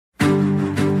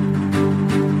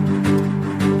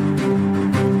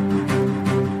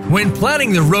When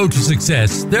planning the road to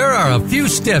success, there are a few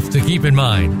steps to keep in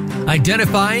mind.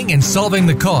 Identifying and solving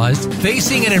the cause,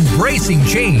 facing and embracing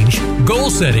change, goal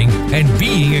setting, and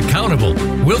being accountable.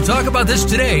 We'll talk about this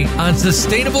today on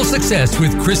Sustainable Success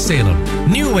with Chris Salem.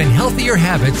 New and healthier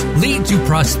habits lead to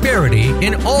prosperity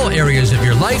in all areas of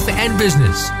your life and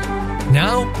business.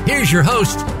 Now, here's your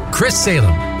host, Chris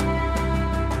Salem.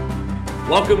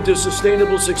 Welcome to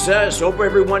Sustainable Success. Hope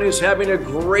everyone is having a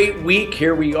great week.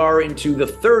 Here we are into the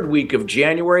third week of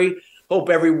January. Hope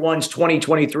everyone's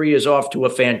 2023 is off to a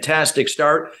fantastic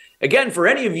start. Again, for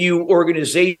any of you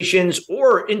organizations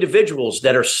or individuals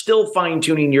that are still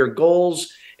fine-tuning your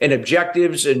goals and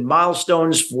objectives and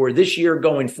milestones for this year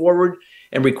going forward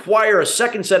and require a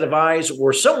second set of eyes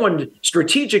or someone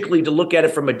strategically to look at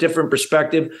it from a different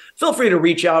perspective, feel free to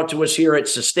reach out to us here at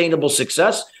Sustainable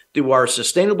Success through our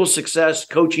Sustainable Success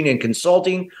Coaching and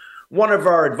Consulting. One of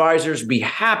our advisors would be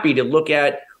happy to look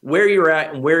at where you're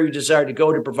at and where you desire to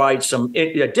go to provide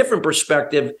a different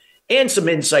perspective and some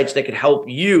insights that could help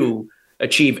you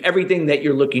achieve everything that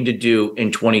you're looking to do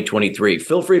in 2023.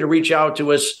 Feel free to reach out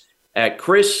to us at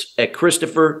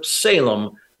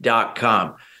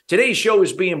chris@christophersalem.com. Today's show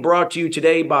is being brought to you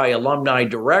today by Alumni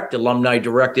Direct. Alumni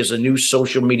Direct is a new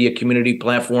social media community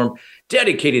platform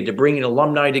dedicated to bringing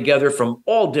alumni together from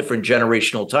all different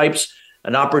generational types,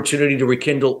 an opportunity to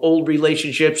rekindle old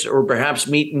relationships or perhaps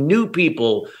meet new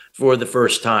people for the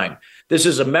first time. This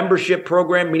is a membership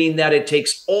program, meaning that it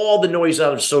takes all the noise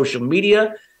out of social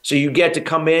media, so you get to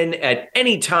come in at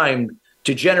any time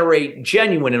to generate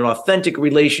genuine and authentic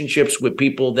relationships with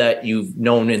people that you've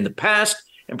known in the past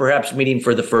and perhaps meeting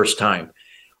for the first time.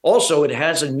 Also, it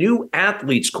has a new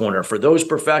athletes corner for those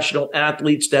professional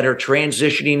athletes that are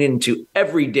transitioning into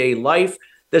everyday life.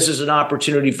 This is an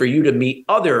opportunity for you to meet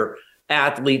other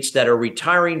athletes that are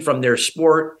retiring from their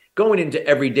sport, going into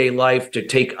everyday life to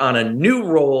take on a new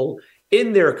role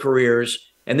in their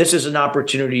careers. And this is an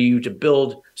opportunity for you to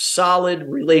build solid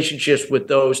relationships with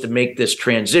those to make this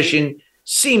transition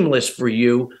seamless for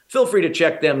you. Feel free to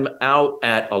check them out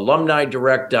at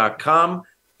alumnidirect.com.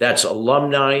 That's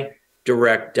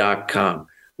alumnidirect.com.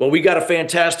 Well, we got a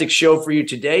fantastic show for you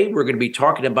today. We're going to be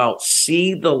talking about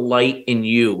See the Light in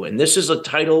You. And this is a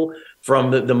title from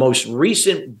the most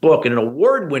recent book, an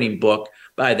award-winning book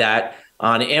by that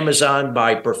on Amazon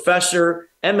by Professor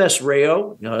M.S.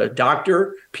 Rao,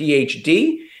 Doctor,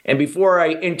 Ph.D. And before I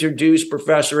introduce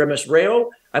Professor M.S. Rao,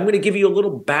 I'm going to give you a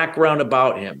little background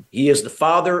about him. He is the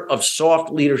father of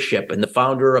soft leadership and the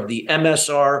founder of the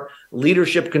MSR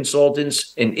Leadership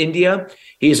Consultants in India.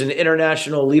 He is an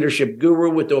international leadership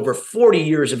guru with over 40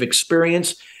 years of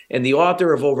experience and the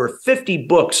author of over 50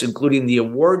 books, including the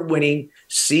award-winning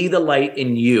See the Light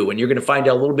in You. And you're going to find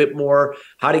out a little bit more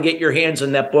how to get your hands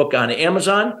on that book on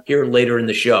Amazon here later in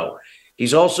the show.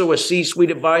 He's also a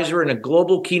C-suite advisor and a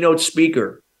global keynote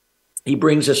speaker. He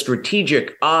brings a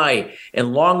strategic eye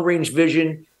and long-range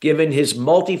vision given his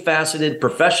multifaceted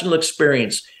professional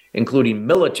experience, including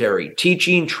military,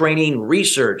 teaching, training,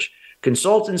 research,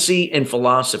 consultancy, and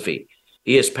philosophy.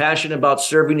 He is passionate about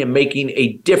serving and making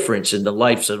a difference in the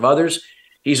lives of others.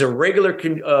 He's a regular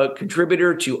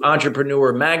contributor to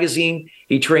Entrepreneur Magazine.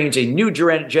 He trains a new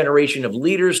generation of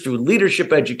leaders through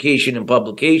leadership education and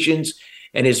publications,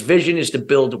 and his vision is to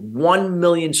build 1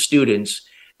 million students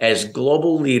as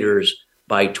global leaders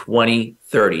by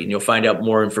 2030. And you'll find out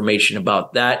more information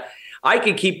about that. I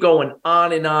can keep going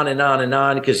on and on and on and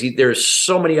on because there's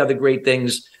so many other great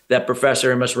things that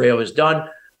Professor M.S. Rao has done,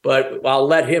 but I'll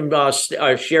let him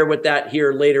share with that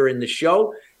here later in the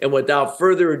show. And without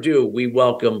further ado, we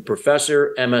welcome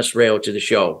Professor M.S. Rao to the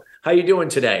show. How are you doing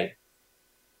today?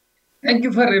 Thank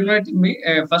you for inviting me.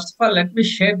 First of all, let me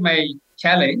share my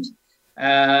challenge.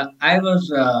 I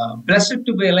was blessed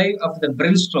to be alive of the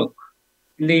brain stroke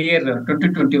in the year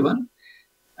 2021.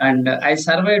 And I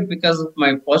survived because of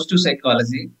my positive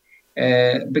psychology,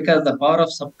 because of the power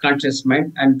of subconscious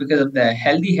mind, and because of the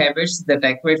healthy habits that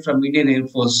I acquired from Indian Air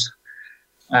Force.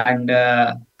 And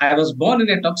I was born in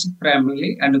a toxic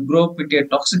family and grew up in a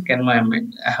toxic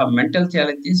environment. I have mental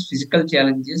challenges, physical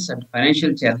challenges, and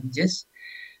financial challenges.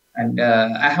 And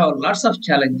I have lots of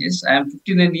challenges. I am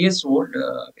 59 years old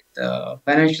with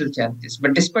financial challenges.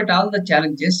 But despite all the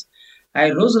challenges,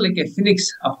 I rose like a phoenix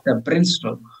after brain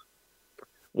stroke.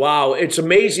 Wow, it's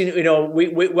amazing.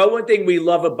 One thing we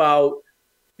love about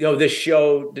this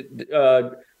show,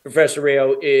 Professor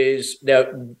Rao, is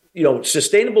that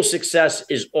sustainable success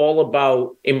is all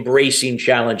about embracing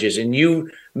challenges. And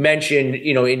you mentioned,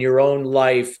 in your own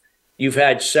life, you've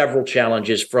had several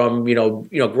challenges from,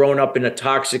 growing up in a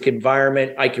toxic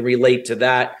environment. I can relate to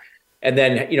that. And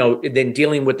then, then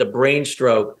dealing with the brain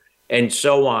stroke and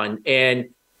so on.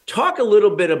 And talk a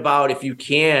little bit about, if you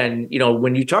can,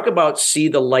 when you talk about see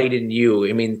the light in you.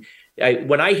 I mean,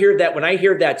 when I hear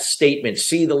that statement,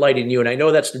 see the light in you, and I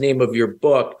know that's the name of your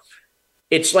book,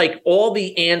 it's like all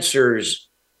the answers,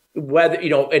 whether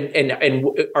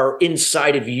and are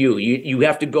inside of you. You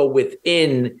have to go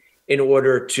within in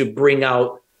order to bring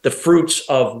out the fruits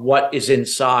of what is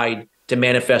inside to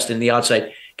manifest in the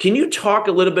outside. Can you talk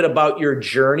a little bit about your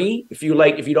journey, if you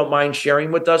don't mind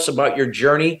sharing with us about your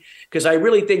journey? Because I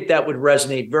really think that would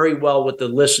resonate very well with the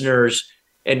listeners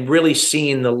and really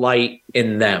seeing the light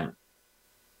in them.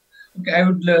 Okay, I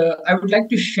would like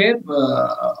to share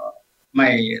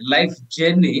my life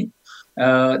journey.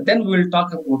 Then we'll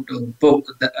talk about a book,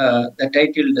 the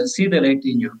title "See the Light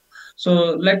in You."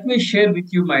 So let me share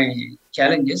with you my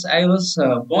challenges. I was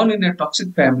born in a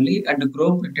toxic family and grew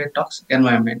up in a toxic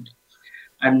environment.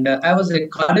 And I was a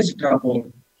college dropout.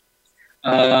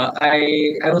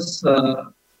 I was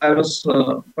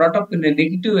brought up in a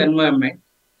negative environment,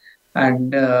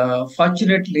 and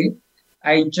fortunately,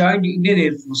 I joined Indian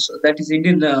Air Force, that is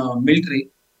Indian military,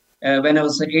 when I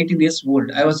was 18 years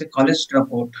old. I was a college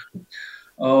dropout.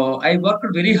 I worked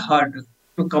very hard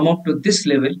to come up to this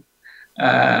level,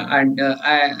 and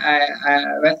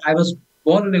I was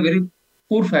born in a very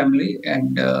poor family,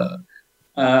 and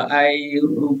I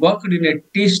worked in a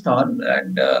tea stall,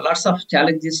 and lots of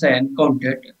challenges I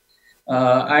encountered.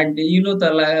 And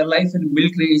the life in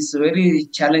military is very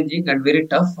challenging and very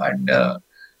tough. And at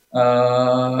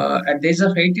the age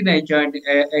of 18, I joined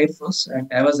Air Force, and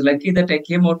I was lucky that I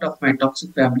came out of my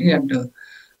toxic family and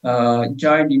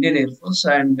joined Indian Air Force.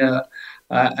 And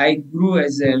I grew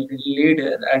as a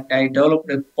leader, and I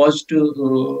developed a positive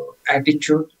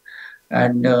attitude.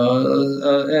 And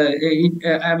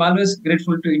I'm always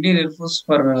grateful to Indian Air Force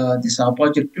for this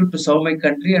opportunity to serve my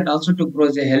country and also to grow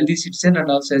as a healthy citizen and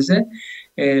also as a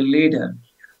leader.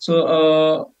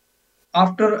 So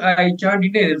after I joined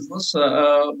Indian Air Force,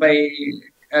 by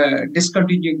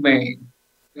discontinuing my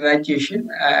graduation,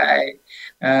 I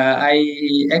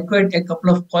acquired a couple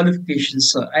of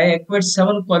qualifications. I acquired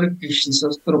 7 qualifications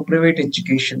through private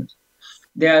education.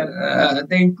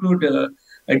 They include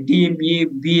a DME,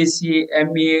 BSc,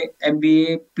 MA, MBA,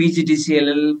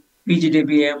 PGDCLL,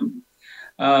 PGDBM.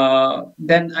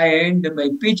 Then I earned my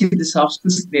PhD in the soft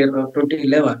skills there in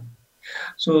 2011.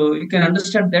 So you can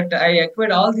understand that I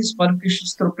acquired all these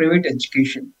qualifications through private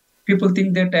education. People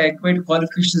think that I acquired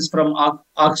qualifications from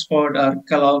Oxford or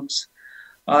Kellogg's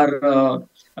or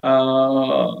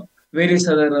various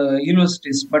other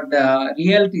universities, but the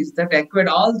reality is that I acquired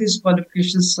all these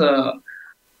qualifications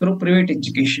through private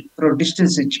education, through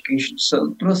distance education,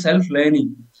 so through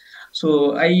self-learning.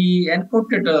 So I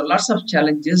encountered lots of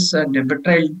challenges and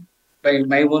betrayal by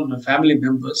my own family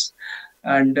members.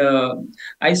 And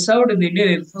I served in the Indian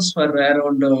Air Force for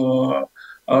around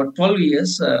 12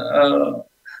 years.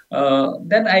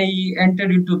 Then I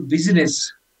entered into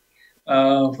business.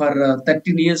 For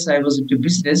 13 years, I was into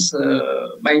business.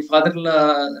 My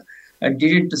father-in-law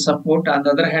didn't support. On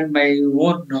the other hand, my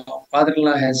own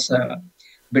father-in-law has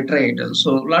betrayed.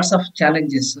 So lots of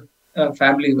challenges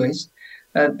family-wise.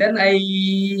 Then I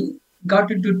got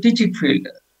into teaching field,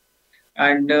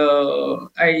 and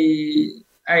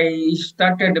I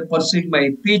started pursuing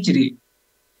my PhD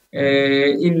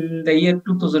in the year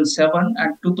 2007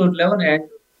 and 2011, and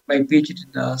my PhD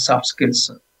in soft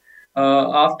skills.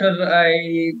 After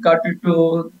I got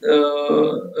into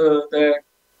the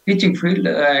teaching field,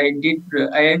 I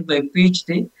earned my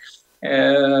PhD.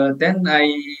 Then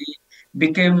I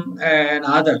became an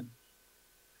author.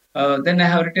 Then I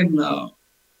have written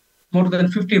more than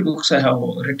 50 books. I have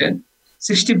written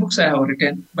 60 books. I have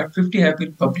written, but 50 have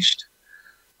been published.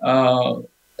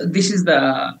 This is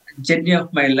the journey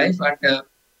of my life, and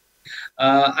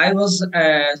I was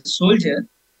a soldier.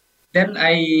 Then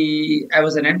I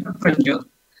was an entrepreneur.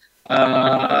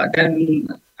 Then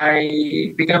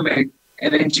I became an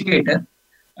educator.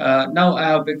 Now I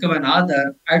have become an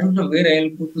author. I don't know where I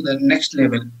will go to the next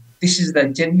level. This is the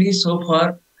journey so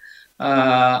far.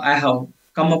 I have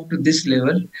come up to this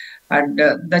level, and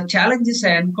the challenges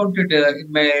I encountered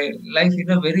in my life,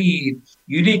 very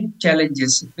unique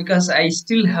challenges, because I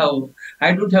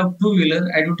don't have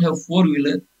two-wheeler, I don't have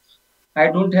four-wheeler.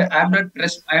 I'm not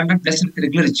blessed with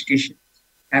regular education.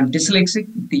 I'm dyslexic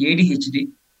with the ADHD.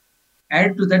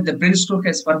 Added to that, the brain stroke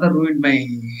has further ruined my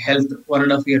health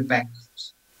 1.5 years back.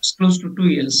 It's close to 2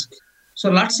 years.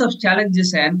 So lots of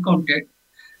challenges I encountered.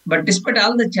 But despite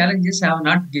all the challenges, I have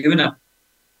not given up,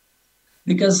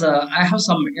 because I have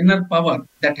some inner power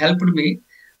that helped me,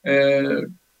 that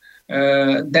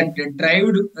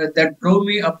drove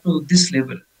me up to this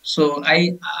level. So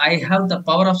I have the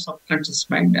power of subconscious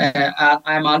mind.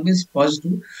 I'm always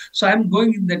positive. So I'm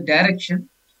going in the direction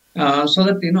so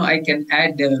that I can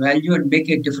add value and make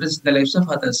a difference in the lives of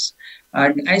others.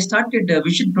 And I started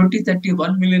Vision 2030,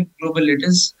 1 million global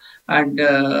leaders. And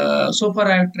so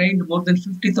far I have trained more than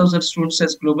 50,000 students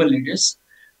as global leaders.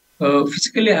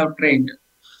 Physically I have trained.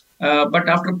 But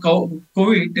after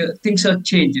COVID, things have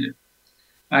changed.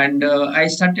 And I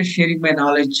started sharing my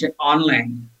knowledge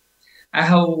online. I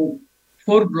have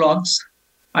 4 blogs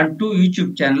and 2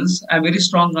 YouTube channels. I'm very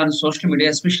strong on social media,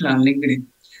 especially on LinkedIn.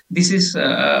 This is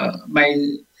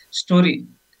my story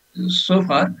so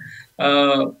far.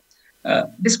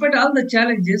 Despite all the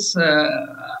challenges,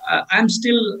 I'm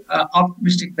still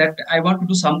optimistic that I want to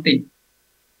do something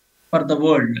for the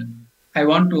world. I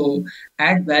want to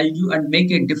add value and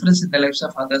make a difference in the lives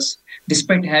of others,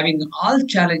 despite having all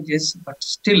challenges. But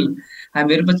still, I'm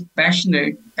very much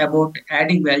passionate about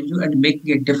adding value and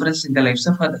making a difference in the lives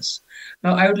of others.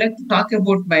 Now, I would like to talk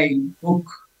about my book.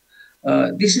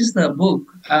 This is the book.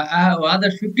 I have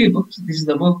other 50 books. This is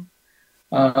the book.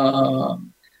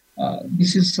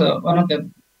 This is one of the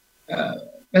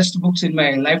best books in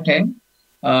my lifetime.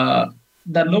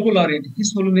 The Nobel laureate,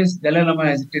 His Holiness Dalai Lama,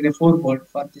 has written a foreword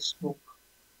for this book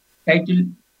titled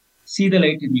 "See the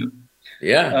Light in You."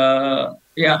 Yeah,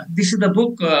 this is the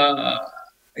book.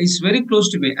 It's very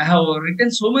close to me. I have written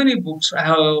so many books. I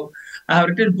have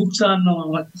written books on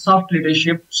soft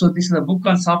leadership. So this is a book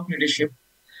on soft leadership,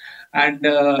 and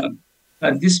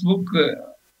this book,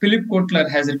 Philip Kotler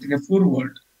has written a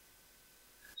foreword.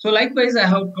 So likewise, I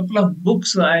have a couple of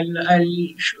books. I'll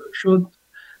show.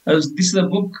 This is a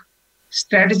book,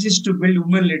 Strategies to Build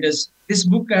Women Leaders. This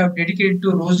book I have dedicated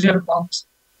to Rosaria Parks,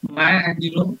 Maya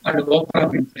Angelou, and Oprah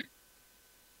Winfrey.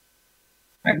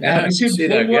 And I have received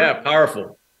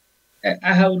powerful.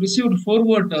 I have received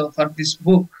foreword for this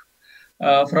book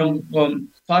from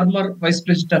former Vice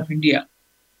President of India.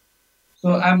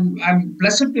 So I'm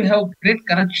blessed to have great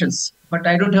connections, but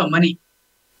I don't have money.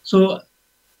 So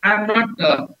I'm not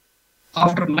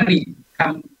after money.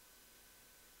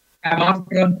 I'm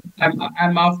after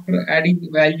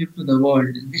adding value to the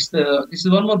world. This is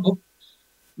one more book,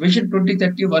 Vision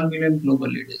 2030, 1 million global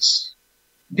leaders.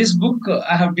 This book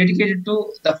I have dedicated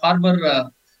to the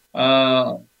former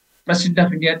President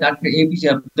of India, Dr.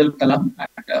 APJ Abdul Kalam,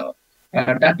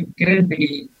 and Dr. Kiran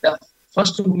Bedi, the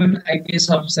first woman IPS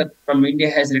officer from India,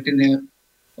 has written a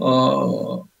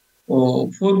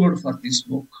foreword for this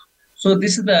book. So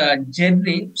this is the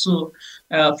journey. So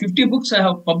 50 books I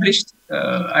have published,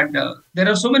 and there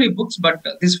are so many books, but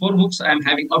these 4 books I am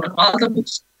having. Out of all the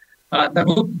books, the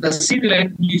book, The Seed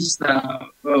Light, is the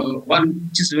one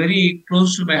which is very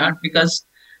close to my heart, because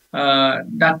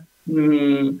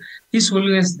His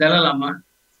Holiness Dalai Lama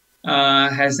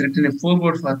has written a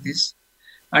foreword for this.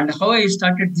 And how I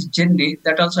started this journey,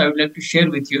 that also I would like to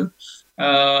share with you.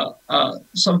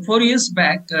 Some 4 years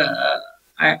back,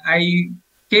 I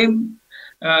came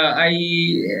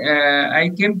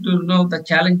to know the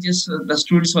challenges the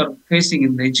students were facing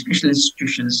in the educational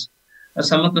institutions.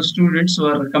 Some of the students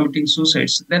were committing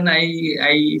suicides. Then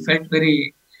I felt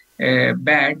very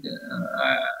bad.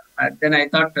 Then I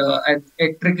thought a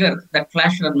trigger that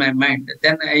flashed on my mind.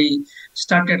 Then I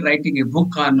started writing a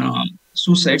book on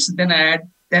suicides. Then I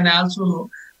also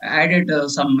added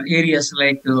some areas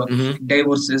like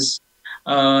divorces.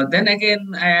 Then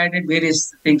again, I added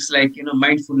various things like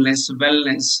mindfulness,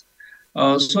 wellness.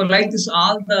 So like this,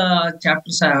 all the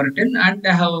chapters I have written, and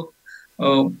I have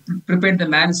prepared the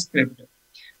manuscript.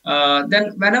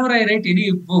 Then whenever I write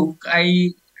any book,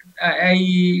 I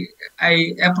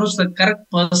approach the correct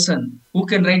person who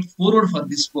can write forward for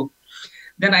this book.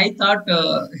 Then I thought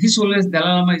His Holiness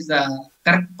Dalai Lama is the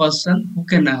correct person who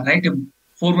can write a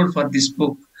forward for this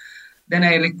book. Then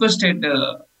I requested.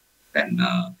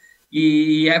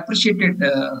 He appreciated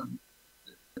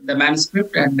the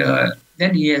manuscript, and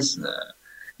then he has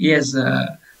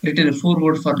written a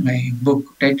foreword for my book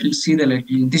titled "See the Light."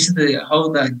 This is how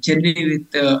the journey with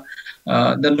the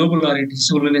Nobel laureate His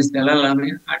Holiness Dalai Lama.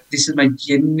 And this is my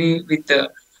journey with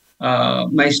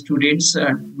my students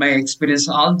and my experience.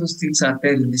 All those things are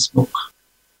there in this book.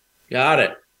 Got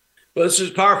it. Well, this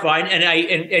is powerful,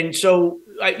 and so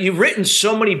you've written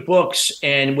so many books,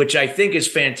 and which I think is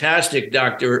fantastic,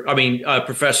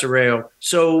 Professor Rayo.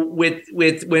 So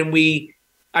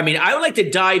I would like to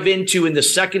dive into, in the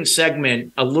second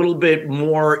segment, a little bit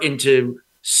more into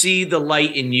See the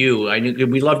Light in You.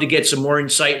 We'd love to get some more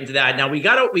insight into that. Now we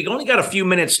only got a few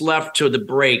minutes left to the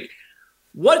break.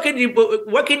 What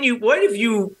have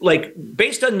you, like,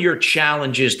 based on your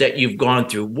challenges that you've gone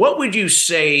through, what would you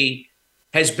say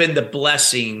has been the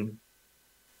blessing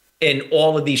in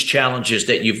all of these challenges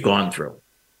that you've gone through?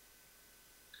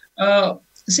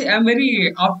 See, I'm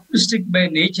very optimistic by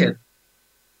nature.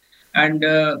 And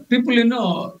people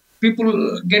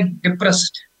get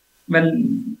depressed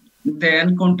when they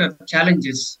encounter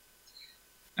challenges.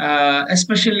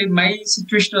 Especially my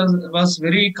situation was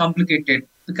very complicated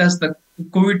because the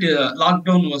COVID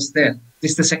lockdown was there.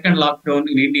 This is the second lockdown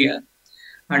in India.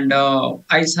 And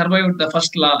I survived the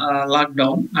first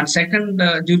lockdown. And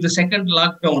during the second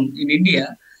lockdown in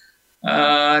India,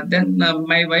 then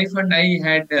my wife and I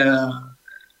had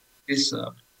this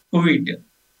COVID.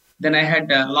 Then I had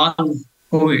long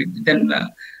COVID. Then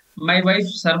my wife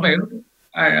survived,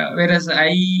 whereas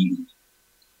I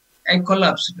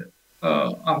collapsed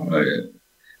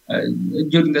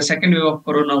during the second wave of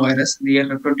coronavirus in the year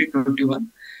 2021.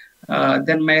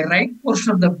 Then my right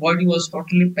portion of the body was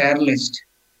totally paralyzed.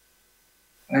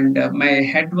 And my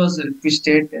head was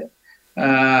twisted,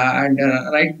 and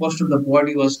right portion of the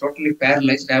body was totally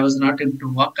paralyzed. I was not able to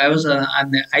walk. I was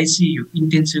on the ICU,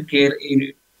 intensive care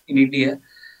in India,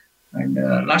 and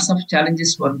lots of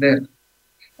challenges were there.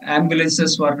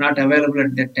 Ambulances were not available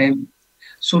at that time.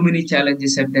 So many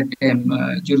challenges at that time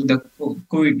during the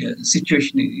COVID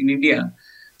situation in India.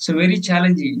 So very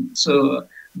challenging. So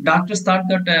doctors thought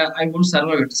that I won't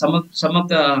survive it. Some of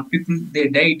the people, they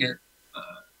died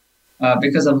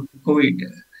because of COVID.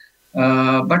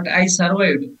 But I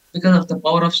survived because of the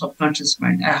power of subconscious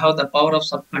mind. I have the power of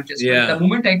subconscious mind. The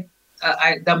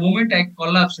moment I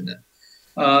collapsed,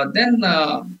 then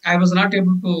I was not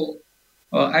able to.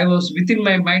 I was within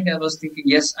my mind. I was thinking,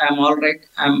 yes, I'm all right.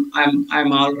 I'm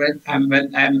all right. I'm well.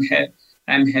 I'm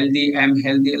healthy. I'm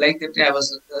healthy. Like that,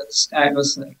 I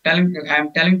was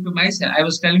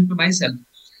telling to myself.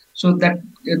 So that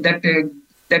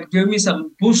gave me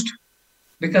some boost.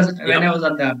 Because when I was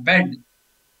on the bed,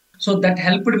 so that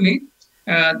helped me.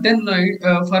 Then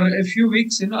for a few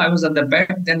weeks, I was on the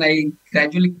bed. Then I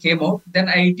gradually came out. Then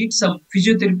I did some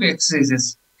physiotherapy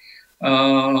exercises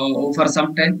for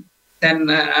some time. Then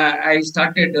I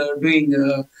started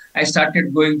I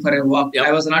started going for a walk. Yep.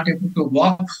 I was not able to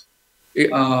walk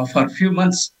for a few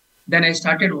months. Then I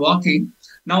started walking.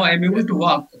 Now I'm able to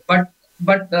walk, but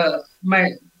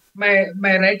my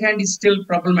right hand is still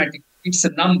problematic. It's a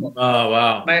number. Oh,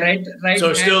 wow. My right.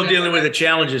 So still dealing with the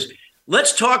challenges.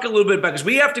 Let's talk a little bit about, because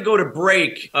we have to go to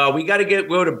break. We got to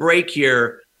go to break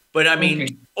here. But I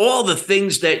mean, all the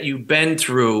things that you've been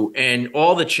through and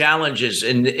all the challenges,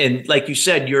 and like you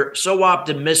said, you're so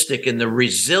optimistic, and the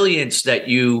resilience that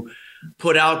you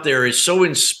put out there is so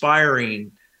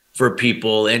inspiring for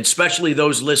people, and especially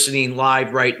those listening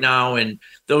live right now and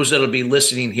those that'll be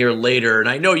listening here later. And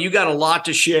I know you got a lot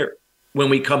to share when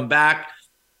we come back.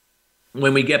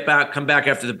 When we come back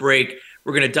after the break,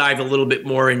 we're going to dive a little bit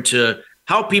more into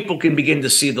how people can begin to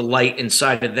see the light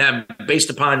inside of them based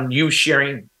upon you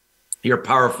sharing your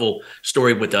powerful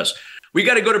story with us. We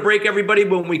got to go to break, everybody.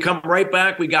 When we come right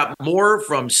back, we got more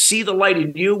from See the Light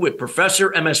in You with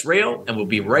Professor M.S. Rayo, and we'll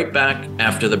be right back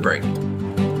after the break.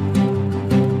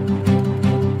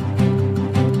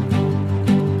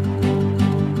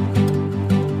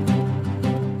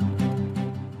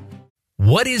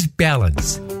 What is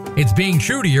balance? It's being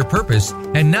true to your purpose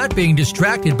and not being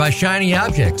distracted by shiny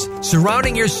objects,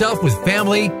 surrounding yourself with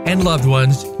family and loved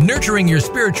ones, nurturing your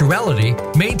spirituality,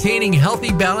 maintaining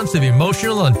healthy balance of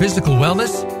emotional and physical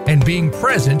wellness, and being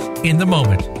present in the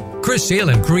moment. Chris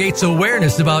Salem creates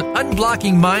awareness about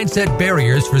unblocking mindset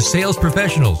barriers for sales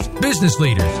professionals, business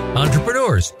leaders,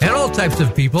 entrepreneurs, and all types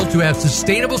of people to have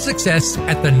sustainable success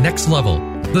at the next level.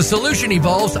 The solution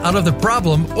evolves out of the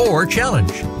problem or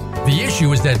challenge. The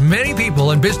issue is that many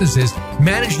people and businesses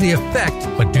manage the effect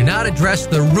but do not address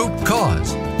the root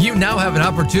cause. You now have an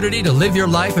opportunity to live your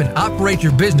life and operate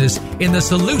your business in the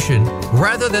solution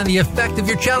rather than the effect of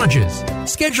your challenges.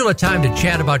 Schedule a time to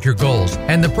chat about your goals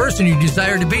and the person you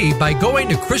desire to be by going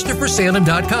to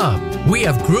ChristopherSalem.com. We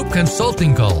have group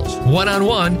consulting calls,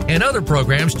 one-on-one, and other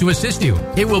programs to assist you.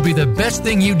 It will be the best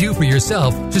thing you do for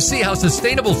yourself to see how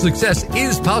sustainable success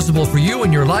is possible for you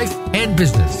in your life and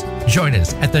business. Join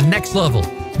us at the next level.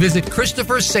 Visit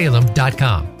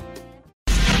ChristopherSalem.com.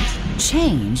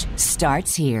 Change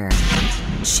starts here.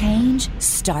 Change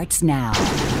starts now.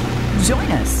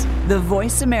 Join us, the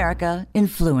Voice America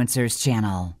Influencers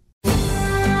Channel.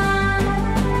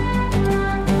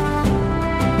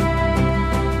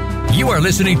 You are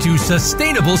listening to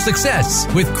Sustainable Success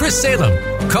with Chris Salem.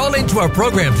 Call into our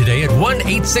program today at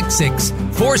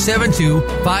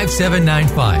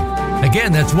 1-866-472-5795.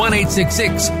 Again, that's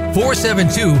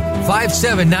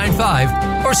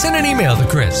 1-866-472-5795, or send an email to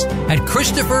Chris at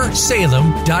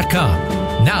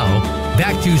ChristopherSalem.com. Now,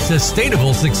 back to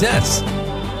Sustainable Success.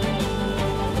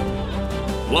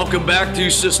 Welcome back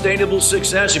to Sustainable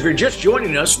Success. If you're just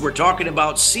joining us, we're talking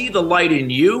about See the Light in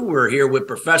You. We're here with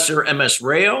Professor M.S.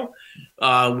 Rayo,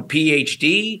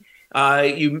 PhD.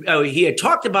 He had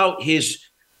talked about his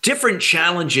different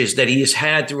challenges that he has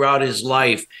had throughout his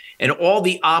life and all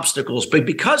the obstacles, but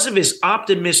because of his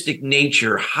optimistic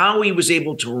nature, how he was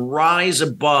able to rise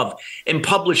above and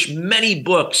publish many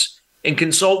books and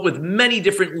consult with many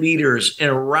different leaders and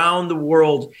around the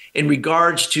world in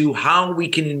regards to how we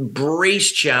can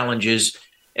embrace challenges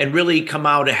and really come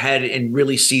out ahead and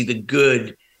really see the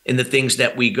good in the things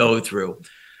that we go through.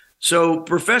 So,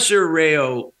 Professor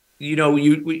Rayo, you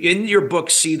in your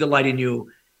book, See the Light in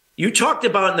You, you talked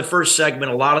about in the first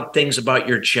segment a lot of things about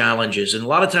your challenges. And a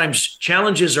lot of times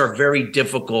challenges are very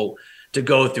difficult to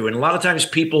go through. And a lot of times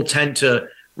people tend to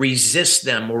resist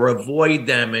them or avoid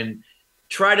them and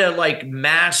try to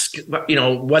mask,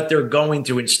 what they're going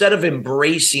through instead of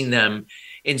embracing them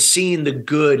and seeing the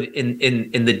good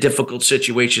in the difficult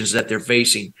situations that they're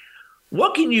facing.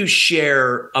 What can you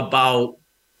share about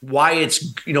why it's,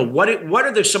 what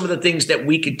are some of the things that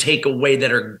we could take away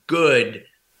that are good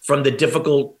from the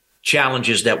difficult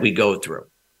challenges that we go through?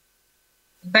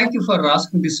 Thank you for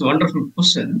asking this wonderful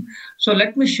question. So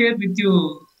let me share with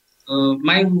you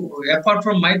apart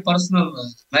from my personal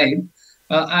life,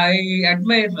 I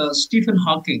admire Stephen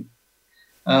Hawking.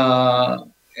 He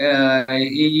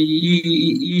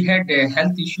had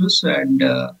health issues and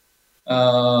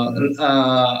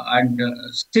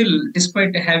still,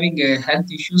 despite having health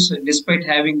issues, despite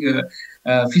having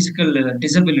physical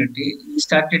disability, he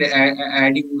started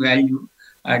adding value,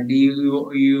 and he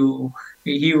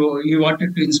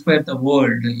wanted to inspire the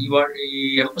world.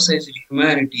 He emphasized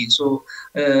humanity. So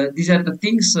these are the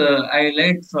things I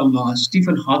learned from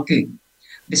Stephen Hawking,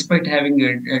 despite having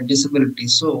a disability.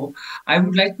 So I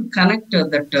would like to connect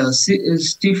that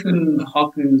Stephen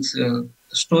Hawking's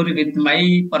story with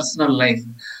my personal life.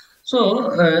 So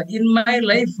in my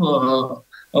life,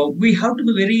 we have to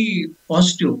be very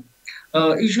positive.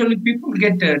 Usually people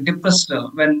get depressed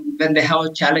when they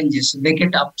have challenges, they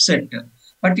get upset.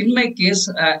 But in my case,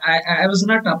 I was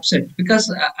not upset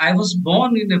because I was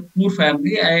born in a poor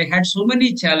family. I had so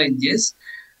many challenges.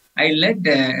 I led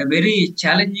a very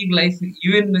challenging life,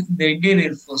 even in the Indian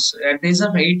Air Force. At the age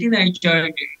of 18, I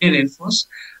joined the Indian Air Force.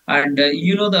 And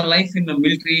the life in the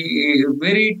military,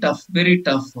 very tough, very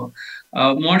tough.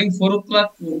 Morning 4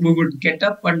 o'clock, we would get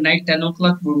up, and night 10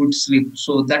 o'clock, we would sleep.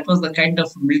 So that was the kind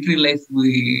of military life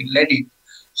we led it.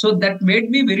 So that made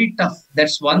me very tough.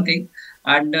 That's one thing.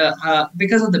 And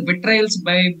because of the betrayals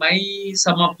by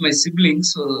some of my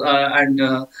siblings and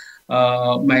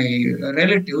my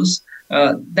relatives,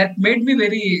 that made me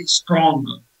very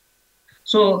strong.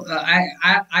 So I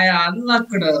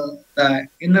unlocked the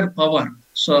inner power.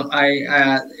 So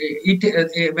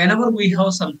whenever we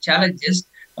have some challenges,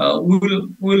 we'll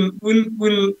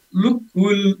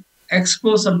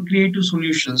explore some creative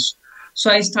solutions.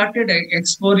 So I started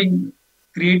exploring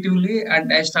creatively,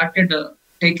 and I started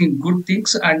taking good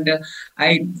things, and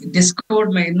I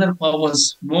discovered my inner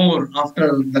powers more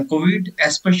after the COVID,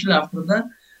 especially after the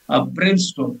brain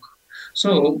stroke.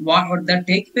 So what the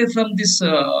takeaway from this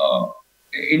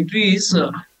entry is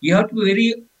you have to be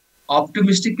very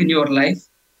optimistic in your life,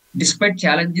 despite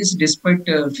challenges, despite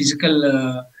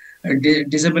physical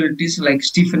disabilities like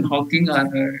Stephen Hawking,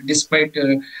 or despite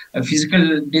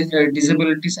physical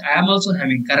disabilities I am also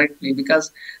having currently,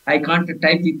 because I can't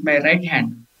type with my right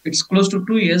hand. It's close to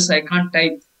 2 years I can't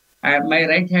type. My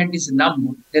right hand is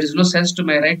numb. There is no sense to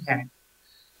my right hand.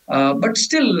 But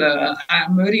still,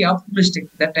 I'm very optimistic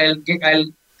that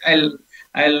I'll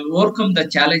overcome the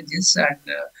challenges, and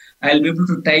I'll be able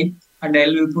to type, and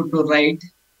I'll be able to write.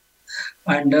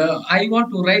 And I want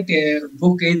to write a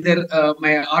book, either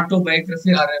my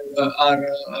autobiography or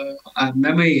a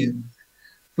memoir,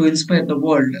 to inspire the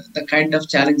world, the kind of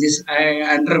challenges I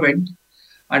underwent.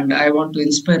 And I want to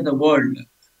inspire the world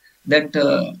that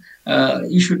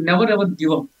you should never ever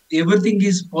give up. Everything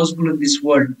is possible in this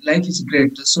world. Life is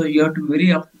great. So you have to be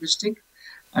very optimistic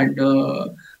and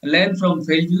learn from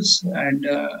failures and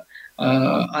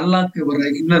unlock your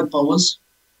inner powers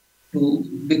to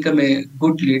become a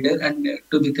good leader and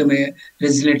to become a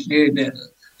resilient leader.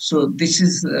 So this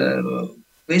is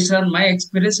based on my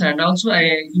experience, and also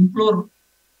I implore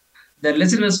the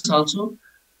listeners also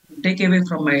to take away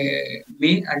from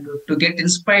me and to get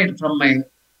inspired from my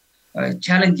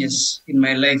challenges in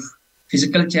my life.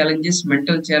 Physical challenges,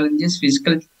 mental challenges,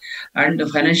 physical and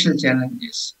financial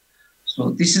challenges.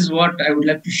 So this is what I would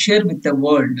like to share with the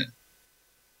world.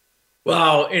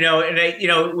 Wow,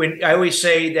 when I always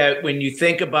say that when you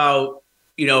think about,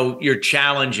 your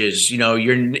challenges,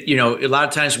 a lot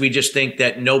of times we just think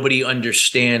that nobody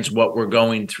understands what we're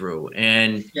going through.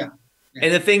 And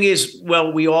and the thing is,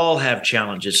 well, we all have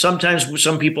challenges. Sometimes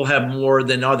some people have more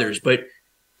than others, but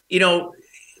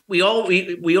we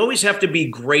always have to be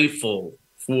grateful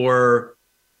for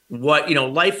what,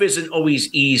 life isn't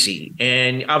always easy.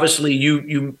 And obviously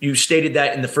you stated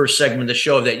that in the first segment of the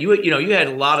show that you had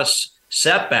a lot of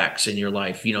setbacks in your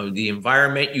life, the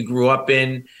environment you grew up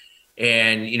in,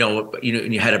 and,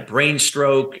 you had a brain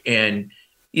stroke and,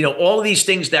 all these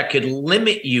things that could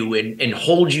limit you and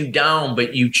hold you down,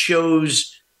 but you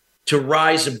chose to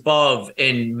rise above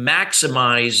and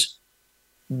maximize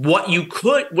what you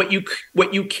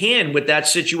can with that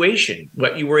situation,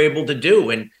 what you were able to do,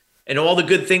 and all the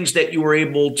good things that you were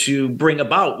able to bring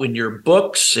about in your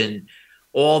books and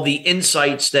all the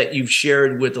insights that you've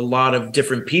shared with a lot of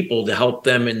different people to help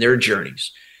them in their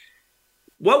journeys.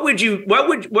 What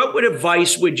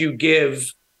advice would you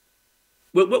give?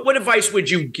 What advice would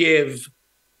you give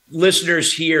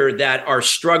listeners here that are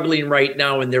struggling right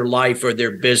now in their life or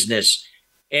their business,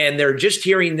 and they're just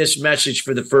hearing this message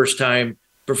for the first time,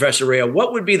 Professor Rayo?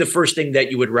 What would be the first thing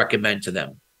that you would recommend to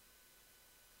them?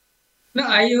 No,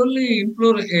 I only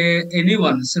implore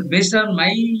anyone. So based on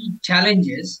my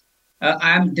challenges,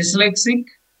 I am dyslexic.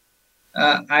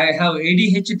 I have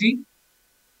ADHD.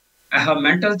 I have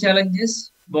mental challenges.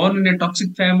 Born in a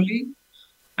toxic family,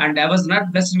 and I was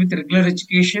not blessed with regular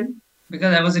education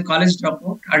because I was a college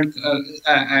dropout, and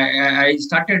I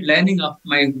started learning of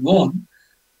my own.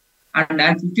 And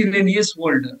I'm 59 years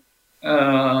old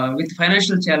with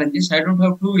financial challenges. I don't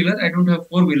have two-wheeler. I don't have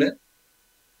four-wheeler.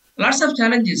 Lots of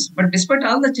challenges, but despite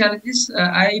all the challenges,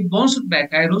 I bounced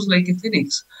back. I rose like a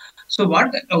phoenix. So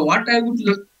what I would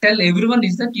tell everyone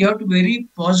is that you have to be very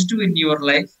positive in your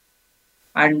life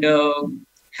and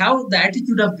have the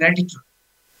attitude of gratitude.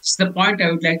 It's the point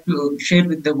I would like to share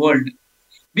with the world.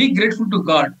 Be grateful to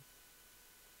God.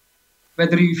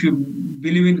 Whether if you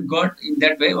believe in God in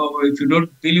that way or if you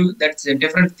don't believe, that's a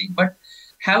different thing. But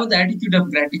have the attitude of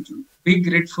gratitude. Be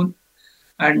grateful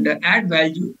and add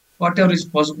value, whatever is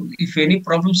possible. If any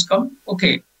problems come,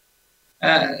 okay.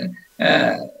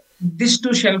 This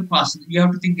too shall pass. You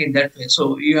have to think in that way.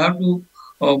 So you have to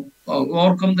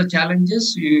overcome the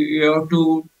challenges. You have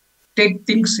to take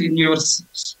things in your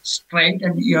stride,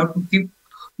 and you have to keep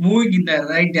moving in the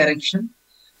right direction.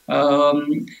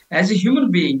 As a human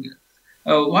being,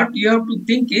 what you have to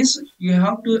think is you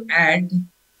have to add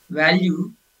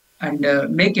value and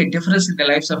make a difference in the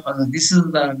lives of others. This is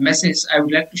the message I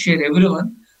would like to share to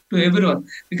everyone,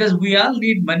 because we all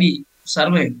need money to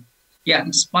survive. Yeah,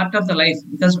 it's part of the life,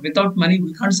 because without money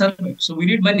we can't survive. So we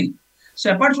need money.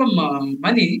 So apart from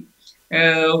money,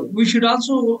 we should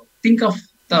also think of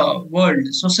the world,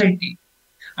 society,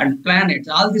 and planet.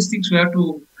 All these things we have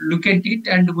to look at it,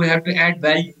 and we have to add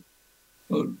value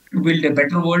to build a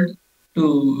better world,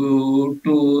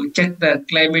 to check the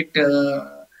climate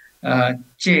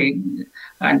change,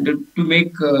 and to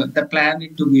make the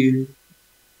planet to be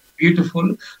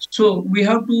beautiful. So we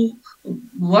have to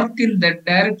work in that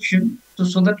direction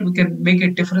so that we can make a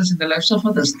difference in the lives of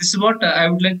others. This is what I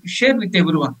would like to share with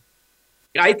everyone.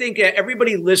 I think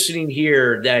everybody listening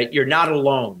here, that you're not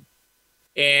alone.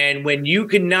 And when you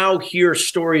can now hear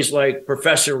stories like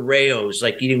Professor Rayo's,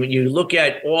 like when you look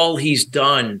at all he's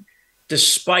done,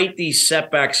 despite these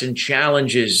setbacks and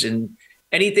challenges and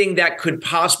anything that could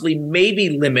possibly maybe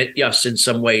limit us in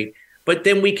some way, but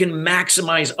then we can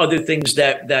maximize other things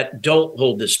that don't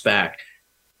hold us back.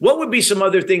 What would be some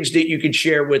other things that you could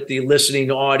share with the listening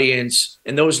audience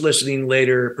and those listening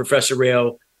later, Professor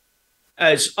Rayo,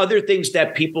 as other things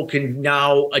that people can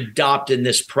now adopt in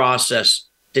this process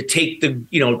to take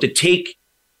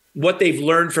what they've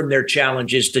learned from their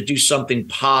challenges to do something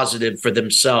positive for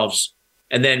themselves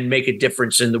and then make a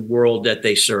difference in the world that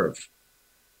they serve?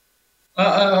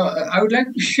 I would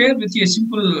like to share with you a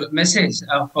simple message.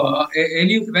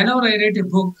 Whenever I write a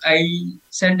book, I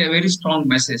send a very strong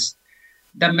message.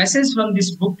 The message from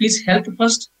this book is health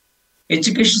first,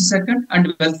 education second,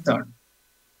 and wealth third.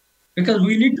 Because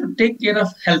we need to take care of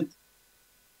health.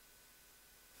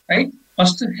 Right?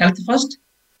 First, health first,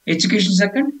 education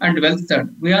second, and wealth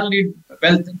third. We all need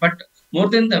wealth, but more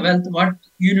than the wealth, what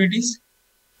you need is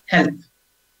health.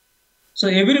 So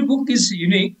every book is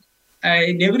unique.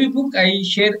 In every book, I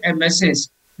share a message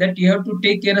that you have to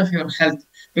take care of your health,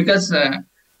 because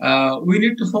we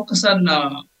need to focus on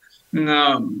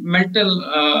mental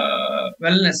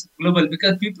wellness global,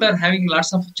 because people are having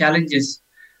lots of challenges.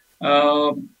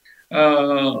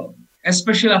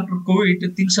 Especially after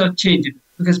COVID, things have changed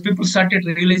because people started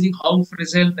realizing how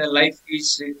fragile their life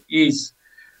is.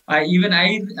 I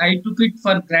took it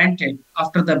for granted.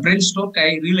 After the brain stroke,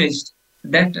 I realized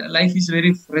that life is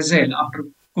very fragile. After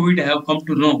COVID, I have come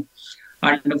to know.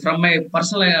 And from my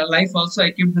personal life also,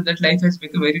 I came to that life has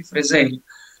become very fragile.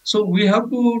 So we have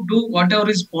to do whatever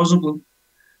is possible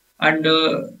and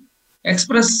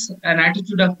express an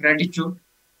attitude of gratitude.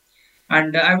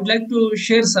 And I would like to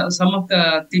share some of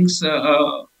the things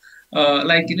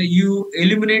like you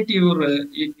eliminate your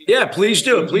Yeah, please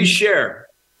do. Please share.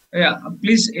 yeah,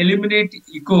 please eliminate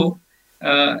ego,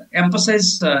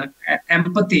 emphasize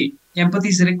empathy. Empathy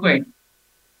is required.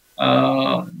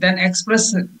 Then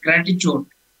express gratitude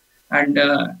and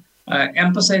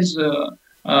emphasize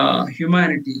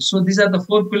humanity. So these are the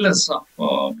four pillars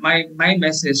of my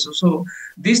message. So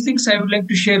these things I would like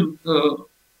to share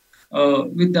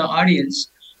with the audience.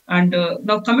 And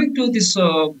now coming to this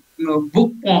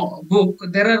book,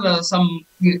 there are some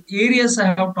areas I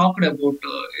have talked about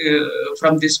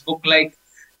from this book, like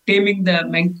taming the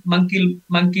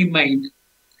monkey mind,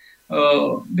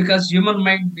 because human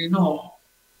mind,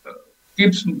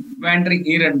 keeps wandering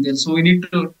here and there. So we need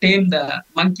to tame the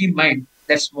monkey mind.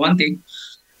 That's one thing.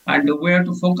 And we have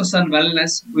to focus on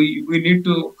wellness. We need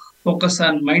to focus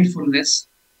on mindfulness.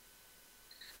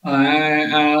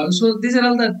 So these are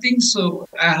all the things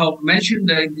I have mentioned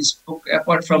in this book,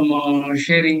 apart from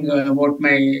sharing about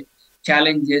my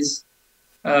challenges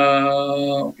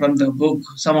from the book,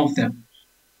 some of them.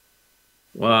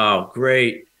 Wow,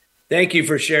 great. Thank you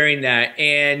for sharing that.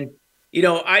 And,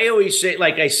 I always say,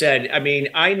 like I said, I mean,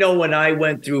 I know when I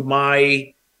went through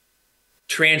my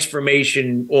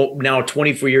transformation now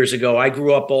 24 years ago, I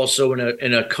grew up also in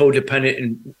a codependent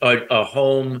in a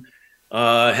home.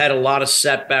 Had a lot of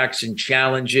setbacks and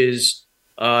challenges,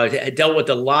 dealt with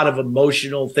a lot of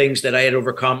emotional things that I had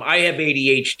overcome. I have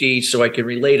ADHD, so I can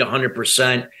relate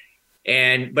 100%.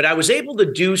 But I was able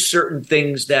to do certain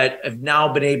things that have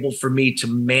now been able for me to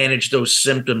manage those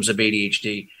symptoms of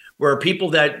ADHD, where people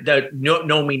that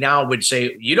know me now would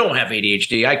say, you don't have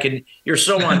ADHD. You're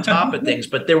so on top of things.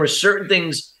 But there were certain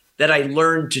things that I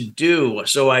learned to do.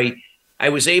 So I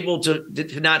was able to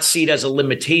not see it as a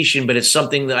limitation, but it's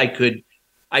something that I could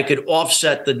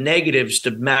offset the negatives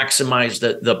to maximize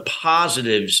the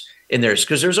positives in there.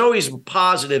 Because there's always a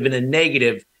positive and a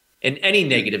negative in any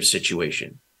negative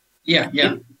situation. Yeah.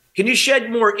 Can you shed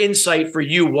more insight for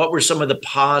you? What were some of the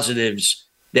positives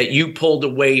that you pulled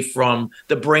away from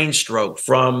the brain stroke,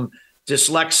 from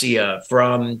dyslexia,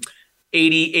 from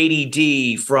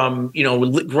ADD, from,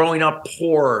 growing up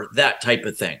poor, that type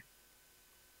of thing?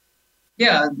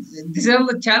 Yeah, these are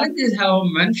the challenges I have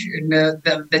mentioned.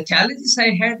 The challenges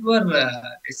I had were,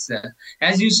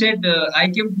 as you said, I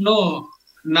came to know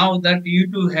now that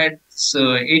you too had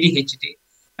ADHD.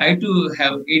 I too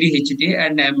have ADHD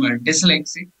and I'm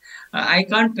dyslexic. I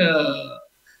can't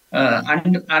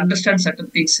understand certain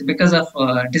things because of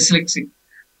dyslexic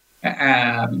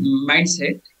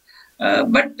mindset.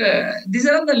 But these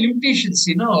are the limitations,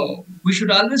 We should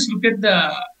always look at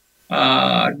the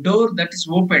door that is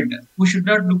opened. We should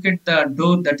not look at the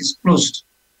door that is closed.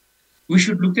 We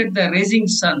should look at the rising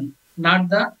sun, not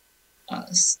the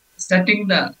setting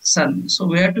the sun. So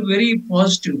we have to be very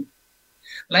positive.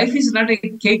 Life is not a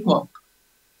cakewalk.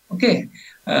 Okay,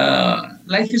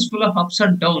 life is full of ups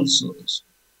and downs.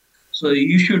 So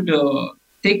you should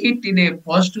take it in a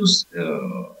positive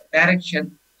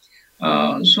direction,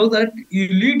 so that you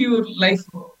lead your life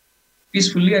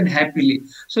peacefully and happily.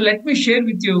 So let me share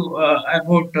with you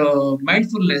about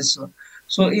mindfulness.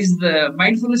 So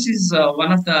mindfulness is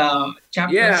one of the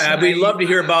chapters. Yeah, we'd love to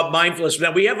hear about mindfulness.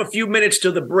 Now, we have a few minutes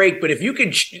till the break, but if you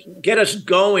could get us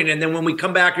going, and then when we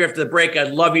come back after the break,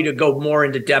 I'd love you to go more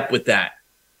into depth with that.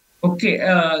 Okay,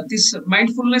 this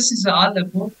mindfulness is all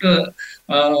about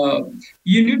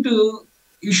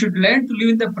you should learn to live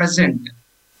in the present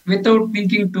without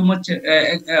thinking too much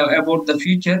about the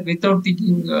future, without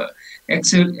thinking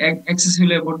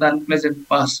excessively about the unpleasant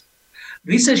past.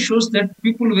 Research shows that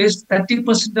people waste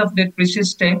 30% of their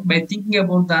precious time by thinking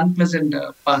about the unpleasant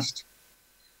past.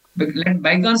 But let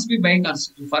bygones be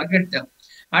bygones, you forget them.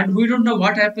 And we don't know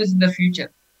what happens in the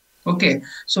future. Okay,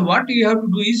 so what you have to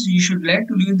do is you should learn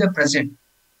to live in the present.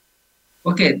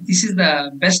 Okay, this is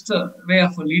the best way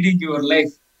of leading your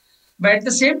life. But at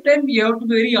the same time, you have to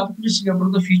be very optimistic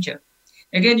about the future.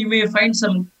 Again, you may find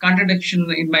some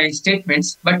contradiction in my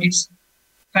statements, but it's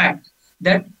fact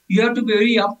that you have to be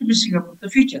very optimistic about the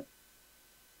future.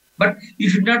 But you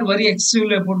should not worry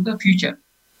excessively about the future.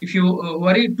 If you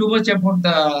worry too much about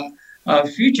the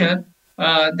future,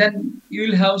 then you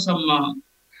will have some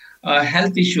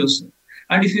health issues.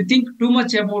 And if you think too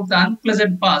much about the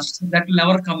unpleasant past, that will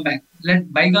never come back.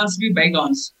 Let bygones be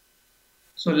bygones.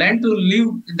 So learn to live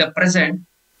in the present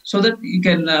so that you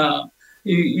can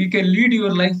lead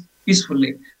your life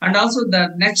peacefully. And also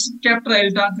the next chapter I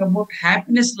will talk about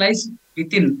happiness lies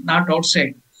within, not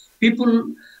outside.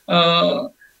 People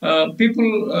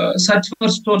search for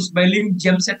stones by leaving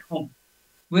gems at home.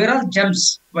 Where are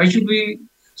gems? Why should we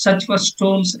search for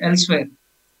stones elsewhere?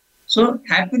 So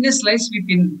happiness lies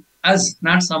within us,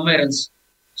 not somewhere else.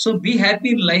 So be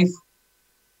happy in life.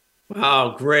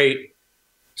 Wow, great.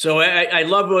 So I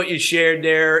love what you shared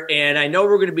there. And I know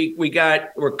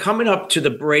we're coming up to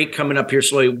the break coming up here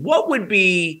slowly. What would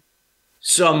be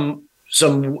some,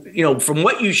 from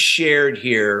what you shared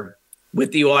here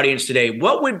with the audience today,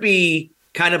 what would be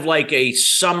kind of like a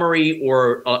summary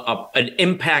or an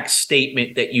impact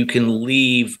statement that you can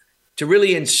leave to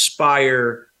really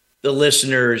inspire the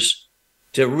listeners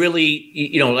to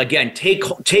really, again, take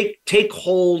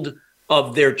hold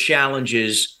of their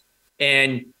challenges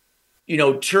and,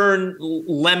 turn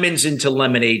lemons into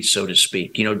lemonade, so to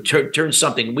speak, turn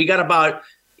something. We got about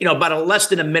less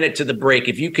than a minute to the break.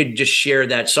 If you could just share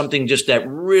that, something just that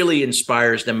really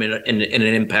inspires them in an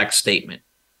impact statement.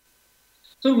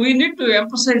 So we need to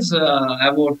emphasize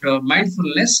about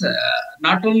mindfulness,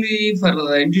 not only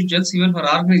for individuals, even for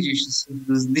organizations.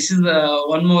 This is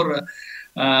one more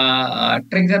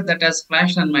trigger that has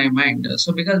flashed on my mind.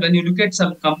 So because when you look at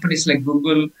some companies like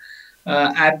Google,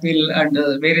 Apple, and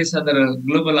various other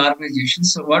global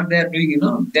organizations, so what they are doing,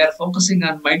 they are focusing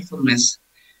on mindfulness,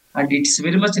 and it's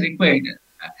very much required.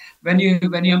 When you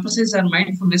emphasize on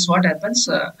mindfulness, what happens?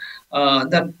 The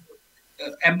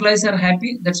employees are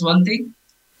happy. That's one thing.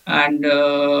 And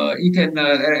you can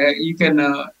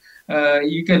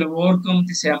overcome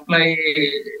these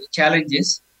employee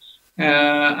challenges,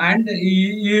 and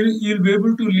you'll be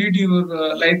able to lead your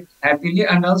life happily,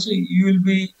 and also you will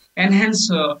be enhance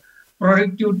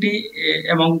productivity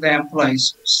among the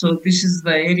employees. So this is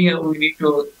the area we need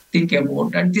to think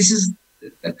about, and this is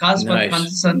the cause for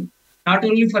concern not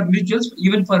only for individuals,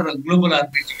 even for global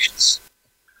organizations.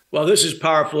 Well, this is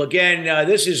powerful. Again,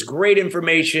 this is great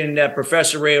information that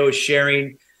Professor Rayo is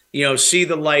sharing. See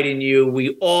the light in you.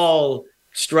 We all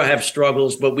have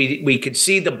struggles, but we can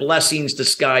see the blessings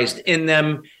disguised in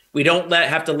them. We don't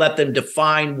have to let them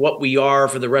define what we are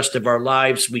for the rest of our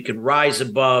lives. We can rise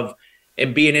above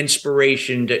and be an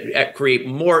inspiration to create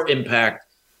more impact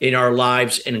in our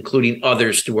lives and including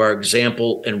others through our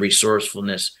example and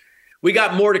resourcefulness. We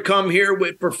got more to come here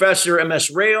with Professor M.S.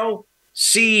 Rayo.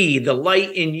 See the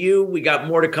light in you. We got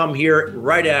more to come here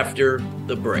right after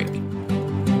the break.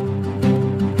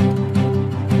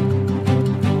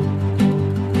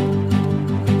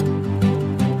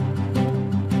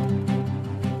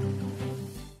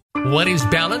 What is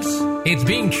balance? It's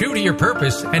being true to your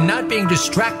purpose and not being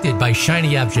distracted by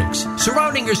shiny objects.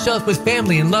 Surrounding yourself with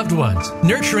family and loved ones.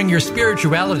 Nurturing your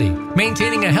spirituality.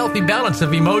 Maintaining a healthy balance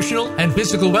of emotional and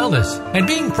physical wellness. And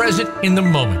being present in the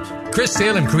moment. Chris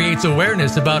Salem creates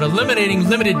awareness about eliminating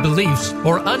limited beliefs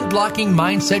or unblocking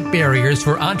mindset barriers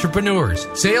for entrepreneurs,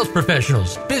 sales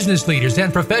professionals, business leaders,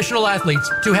 and professional athletes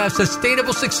to have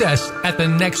sustainable success at the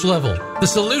next level. The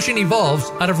solution evolves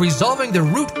out of resolving the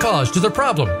root cause to the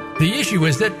problem. The issue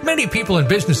is that many people and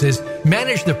businesses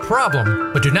manage the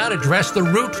problem but do not address the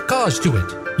root cause to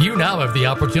it. You now have the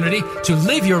opportunity to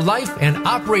live your life and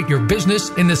operate your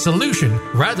business in the solution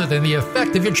rather than the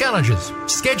effect of your challenges.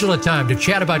 Schedule a time to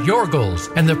chat about your goals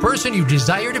and the person you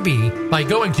desire to be by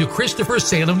going to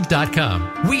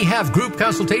ChristopherSalem.com. We have group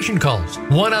consultation calls,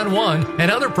 one-on-one, and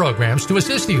other programs to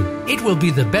assist you. It will be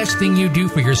the best thing you do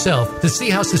for yourself to see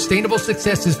how sustainable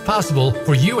success is possible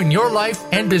for you in your life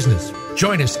and business.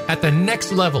 Join us at the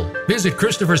next level. Visit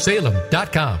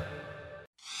ChristopherSalem.com.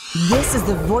 This is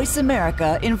the Voice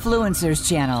America Influencers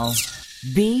Channel.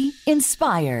 Be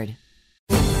inspired.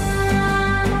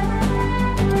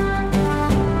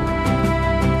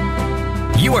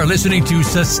 You are listening to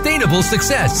Sustainable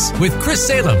Success with Chris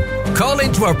Salem. Call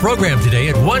into our program today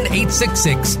at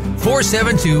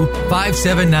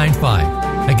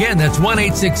 1-866-472-5795. Again, that's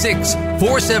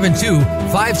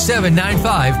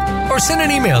 1-866-472-5795. Or send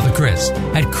an email to Chris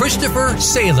at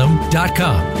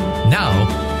ChristopherSalem.com. Now,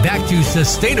 back to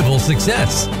Sustainable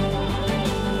Success.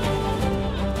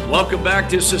 Welcome back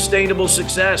to Sustainable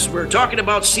Success. We're talking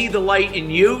about See the Light in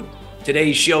You.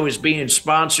 Today's show is being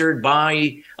sponsored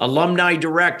by Alumni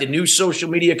Direct, a new social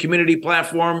media community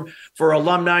platform for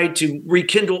alumni to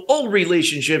rekindle old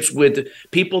relationships with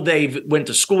people they've went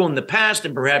to school in the past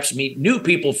and perhaps meet new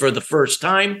people for the first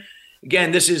time.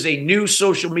 Again, this is a new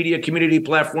social media community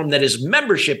platform that is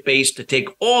membership-based to take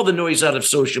all the noise out of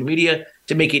social media,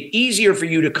 to make it easier for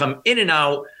you to come in and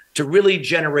out to really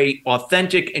generate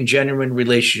authentic and genuine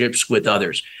relationships with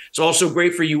others. It's also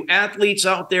great for you athletes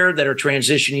out there that are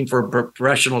transitioning from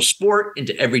professional sport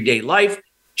into everyday life.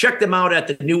 Check them out at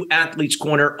the new Athletes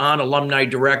Corner on Alumni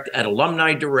Direct at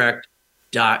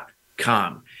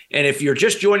alumnidirect.com. And if you're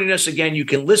just joining us again, you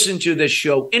can listen to this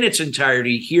show in its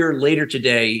entirety here later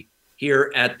today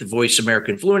here at the Voice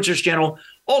America Influencers channel.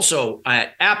 Also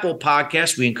at Apple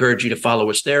Podcasts, we encourage you to follow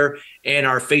us there, and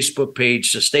our Facebook page,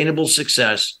 Sustainable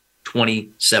Success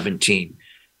 2017.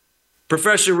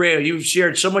 Professor Rayo, you've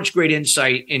shared so much great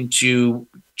insight into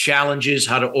challenges,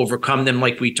 how to overcome them,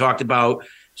 like we talked about,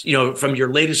 from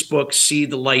your latest book, See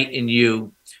the Light in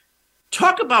You.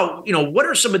 Talk about, what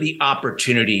are some of the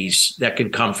opportunities that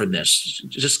can come from this?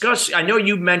 Discuss, I know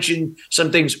you mentioned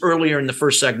some things earlier in the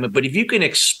first segment, but if you can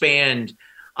expand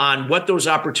on what those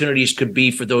opportunities could be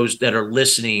for those that are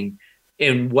listening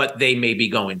and what they may be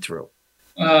going through.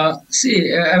 I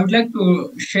would like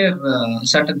to share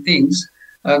certain things.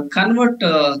 Convert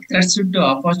threats into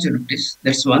opportunities.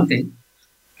 That's one thing.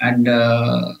 And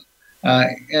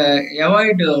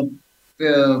avoid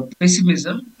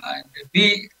pessimism and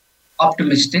be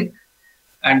optimistic.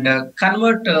 And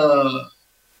convert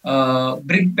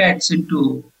brickbats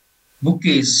into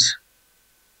bouquets.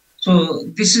 So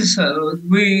this is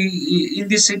we in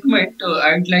this segment.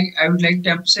 I would like to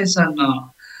emphasize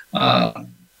on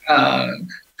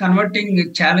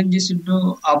converting challenges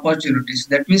into opportunities.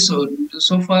 That means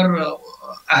so far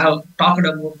I have talked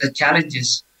about the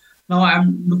challenges. Now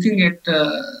I'm looking at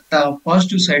the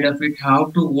positive side of it, how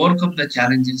to overcome the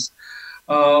challenges.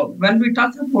 When we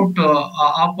talk about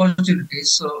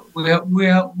opportunities, we have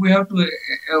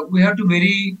to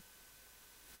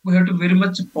very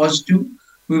much positive.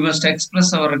 We must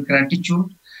express our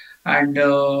gratitude, and we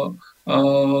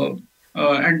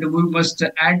must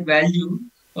add value.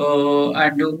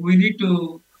 And we need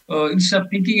to, instead of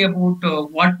thinking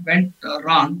about what went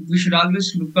wrong, we should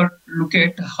always look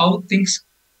at how things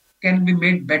can be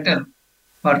made better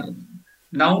for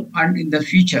now and in the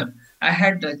future. I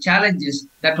had challenges.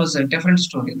 That was a different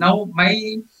story. Now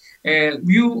my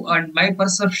view and my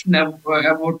perception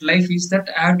about life is that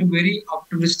I have to be very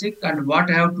optimistic and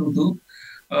what I have to do.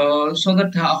 So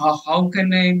that how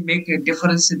can I make a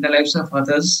difference in the lives of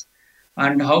others,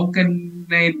 and how can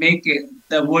I make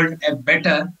the world a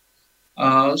better?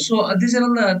 So these are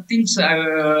all the things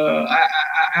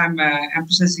I'm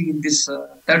emphasizing in this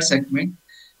third segment.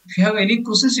 If you have any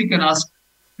questions, you can ask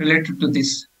related to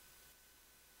this.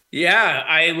 Yeah,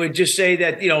 I would just say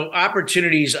that,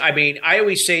 opportunities, I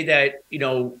always say that,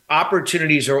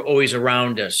 opportunities are always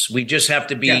around us. We just have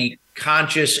to be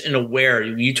conscious and aware.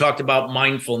 You talked about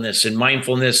mindfulness, and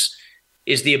mindfulness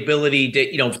is the ability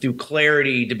to, through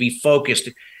clarity, to be focused,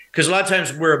 because a lot of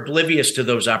times we're oblivious to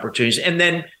those opportunities. And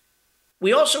then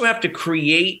we also have to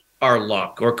create our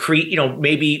luck, or create,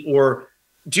 or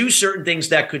do certain things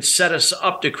that could set us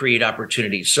up to create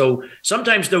opportunities. So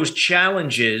sometimes those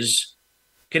challenges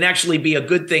can actually be a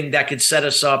good thing that could set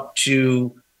us up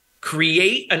to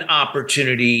create an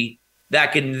opportunity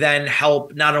that can then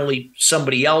help not only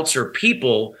somebody else or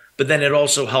people, but then it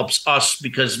also helps us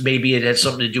because maybe it has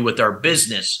something to do with our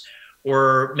business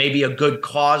or maybe a good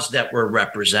cause that we're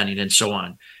representing and so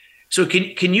on. So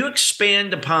can you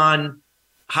expand upon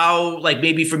how, like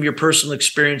maybe from your personal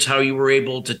experience, how you were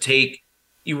able to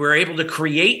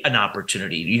create an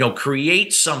opportunity,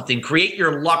 create something, create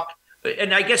your luck.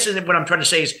 And I guess what I'm trying to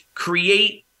say is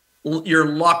create your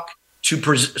luck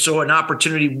so an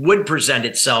opportunity would present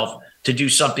itself to do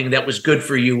something that was good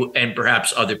for you and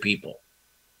perhaps other people.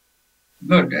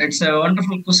 Good. It's a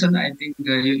wonderful question. I think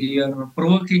you are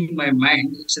provoking my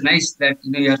mind. It's nice that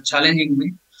you are challenging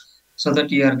me, so that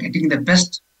you are getting the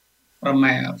best from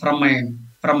my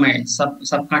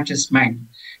subconscious mind.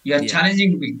 You are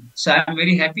challenging me, so I'm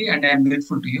very happy and I'm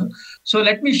grateful to you. So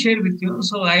let me share with you.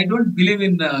 So I don't believe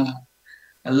in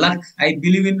luck. I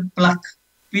believe in pluck.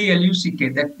 P-L-U-C-K.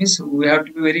 That means we have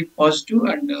to be very positive,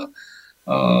 and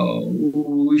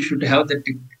we should have that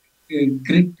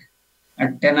grit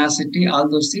and tenacity, all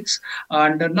those things.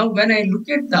 And now when I look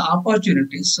at the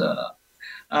opportunities,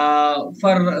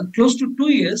 for close to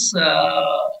 2 years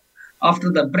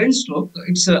after the brain stroke,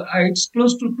 it's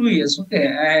close to 2 years. Okay,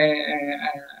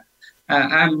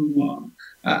 I've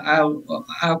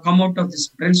come out of this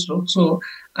brain stroke, so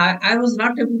I was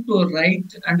not able to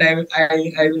write, and I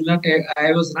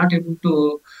was not able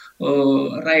to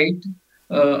write.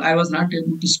 I was not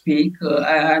able to speak,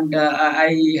 and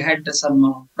I had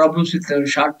some problems with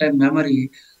short-term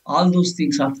memory. All those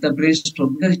things after the brain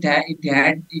stroke, because it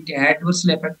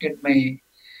adversely affected my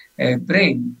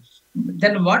brain.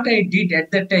 Then what I did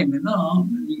at that time,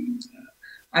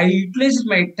 I utilized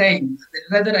my time.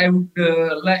 Rather, I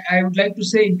would like to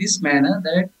say in this manner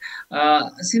that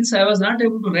since I was not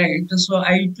able to write, so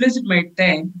I utilized my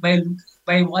time by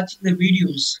watching the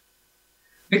videos,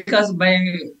 because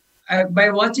by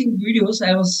watching videos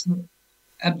I was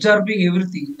absorbing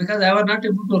everything because I was not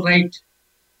able to write.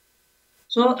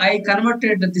 So I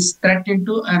converted this threat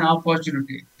into an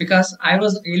opportunity because I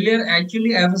was earlier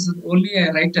actually I was only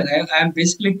a writer. I am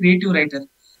basically creative writer,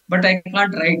 but I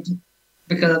can't write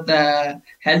because of the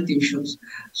health issues.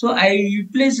 So I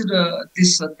utilized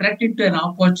this threat into an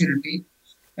opportunity.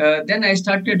 Then I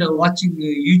started watching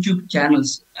YouTube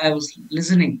channels. I was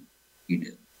listening,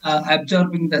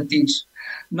 absorbing the things.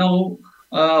 Now,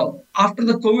 after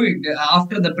the COVID,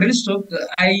 after the brain stroke,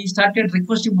 I started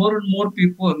requesting more and more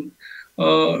people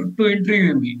to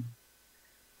interview me.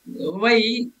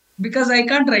 Why? Because I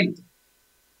can't write.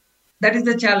 That is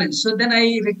the challenge. So then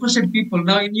I requested people.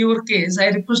 Now, in your case, I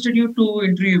requested you to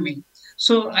interview me.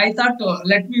 So I thought,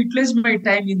 let me utilize my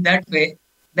time in that way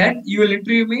that you will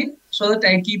interview me so that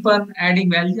I keep on adding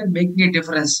value and making a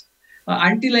difference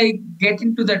until I get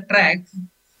into the track.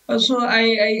 I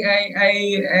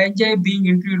enjoy being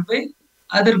interviewed by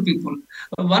other people.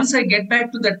 Once I get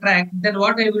back to the track, then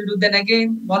what I will do, then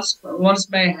again, once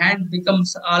my hand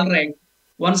becomes all right,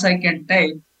 once I can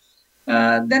type,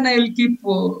 then I will keep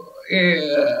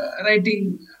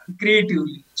writing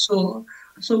creatively. So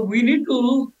we need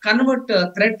to convert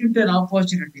threat into an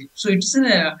opportunity. So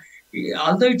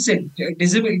although it's a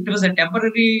disability, it was a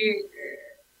temporary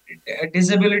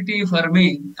disability for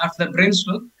me after the brain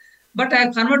stroke, but I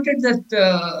converted that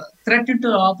threat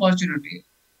into opportunity.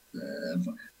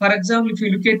 For example, if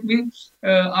you look at me,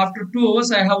 after 2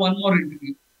 hours, I have one more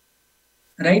interview,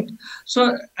 right?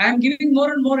 So I'm giving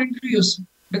more and more interviews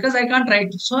because I can't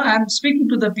write. So I'm speaking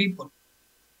to the people.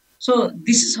 So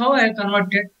this is how I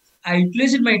converted. I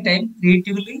utilized my time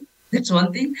creatively. That's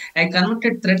one thing. I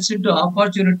converted threats into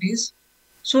opportunities.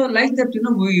 So like that,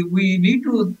 we need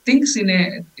to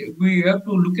we have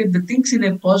to look at the things in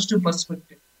a positive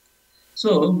perspective.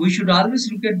 So we should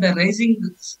always look at the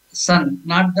rising sun,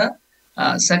 not the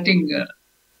setting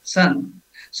sun.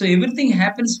 So everything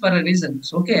happens for a reason.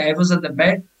 So, okay, I was on the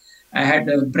bed, I had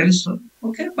a brain stroke.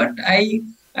 Okay, but I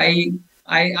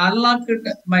unlocked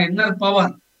my inner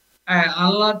power. I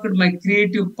unlocked my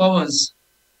creative powers,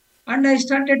 and I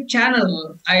started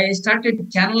channelizing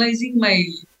my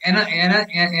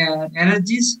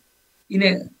energies in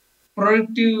a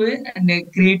productive way and a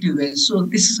creative way. So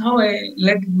this is how I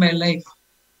led my life.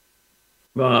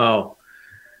 Wow.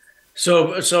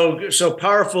 So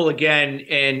powerful again,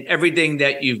 and everything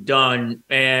that you've done.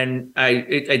 And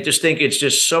I just think it's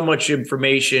just so much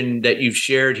information that you've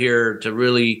shared here to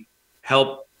really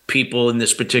help people in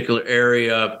this particular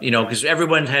area, because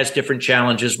everyone has different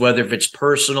challenges, whether if it's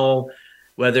personal,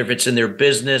 whether if it's in their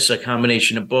business, a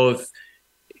combination of both.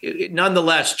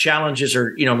 Nonetheless, challenges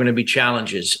are, going to be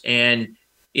challenges. And,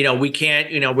 we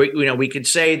can't, we could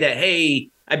say that, hey,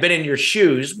 I've been in your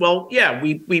shoes. Well, yeah,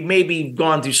 we maybe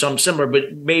gone through some similar,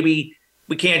 but maybe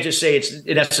we can't just say it's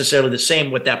necessarily the same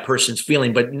what that person's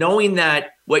feeling. But knowing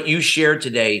that what you shared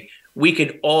today, we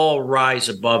could all rise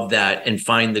above that and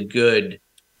find the good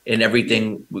in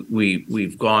everything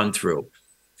we've gone through.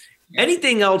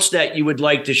 Anything else that you would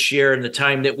like to share in the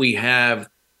time that we have,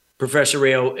 Professor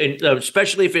Rayo, and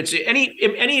especially if it's any,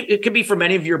 it could be from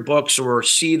any of your books or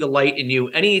See the Light in You,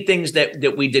 any things that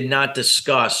we did not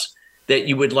discuss that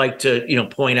you would like to,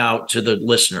 point out to the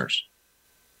listeners?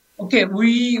 Okay,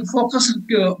 we focused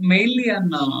mainly on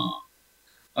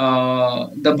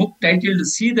the book titled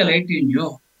See the Light in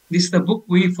You. This is the book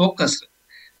we focused,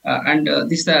 and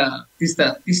this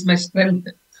is my strength.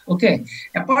 Okay.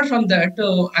 Apart from that,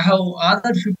 I have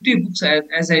other 50 books,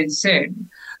 as I said.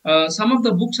 Some of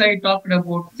the books I talked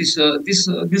about, this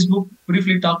book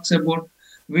briefly talks about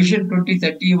Vision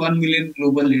 2030, 1 million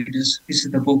global leaders. This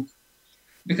is the book.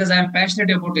 Because I am passionate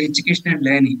about education and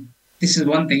learning. This is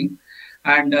one thing.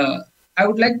 And I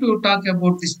would like to talk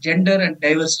about this gender and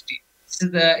diversity. This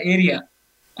is the area.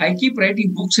 I keep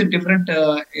writing books in different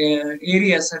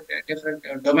areas and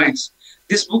different domains.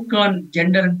 This book on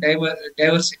gender and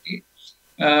diversity,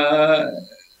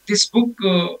 this book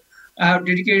I have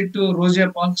dedicated to Rosa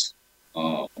Parks,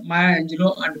 Maya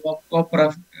Angelou, and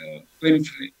Oprah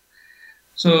Winfrey.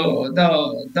 So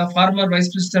the former Vice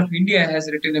President of India has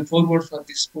written a foreword for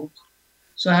this book.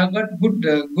 So I have got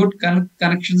good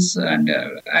connections, and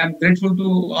I am grateful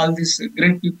to all these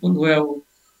great people who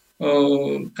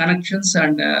have connections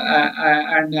and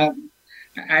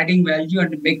adding value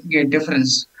and making a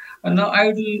difference. Now I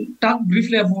will talk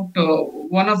briefly about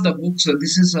one of the books.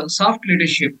 This is Soft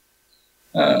Leadership.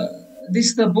 This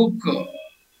is the book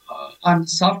on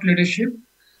soft leadership.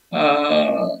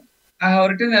 I have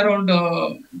written around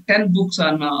 10 books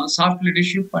on soft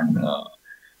leadership and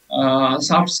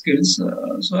soft skills.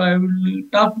 So I will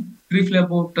talk briefly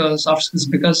about soft skills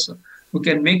because we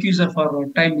can make use of our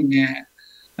time in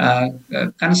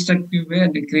a constructive way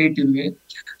and a creative way.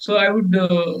 So I would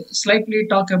slightly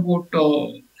talk about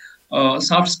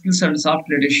soft skills and soft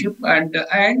leadership. And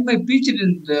I earned my PhD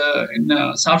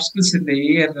in soft skills in the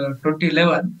year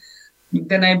 2011.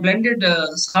 Then I blended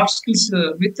soft skills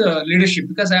with leadership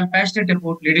because I'm passionate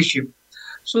about leadership.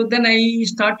 So then I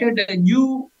started a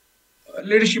new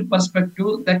leadership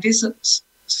perspective, that is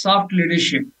soft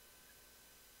leadership.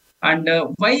 And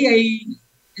why I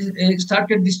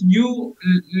started this new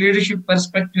leadership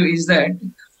perspective is that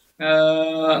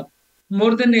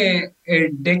more than a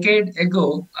decade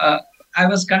ago, I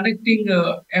was conducting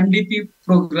MDP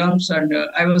programs, and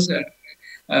I was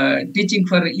teaching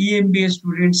for EMBA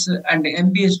students and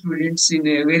MBA students in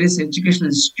various educational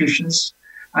institutions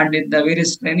and in the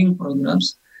various training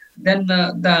programs. Then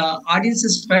the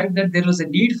audiences felt that there was a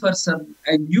need for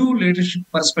a new leadership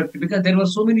perspective because there were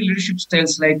so many leadership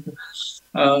styles like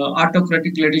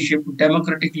autocratic leadership,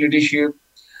 democratic leadership,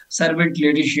 servant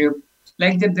leadership.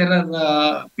 Like that, there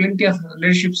are plenty of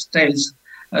leadership styles.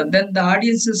 Then the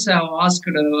audiences have asked,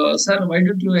 sir, why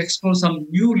don't you explore some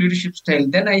new leadership style?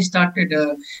 Then I started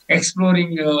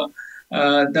exploring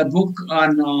the book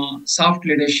on soft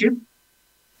leadership.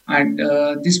 And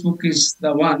this book is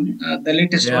the one, the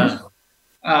latest one.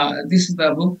 This is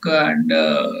the book, and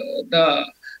the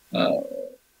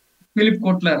Philip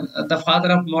Kotler, the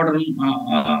father of modern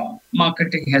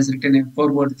marketing, has written a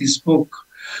foreword this book.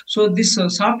 So this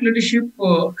soft leadership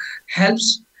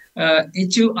helps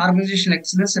achieve organizational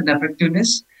excellence and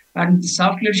effectiveness, and the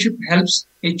soft leadership helps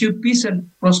achieve peace and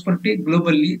prosperity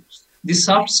globally. The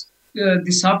soft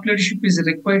leadership is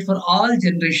required for all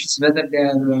generations, whether they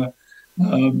are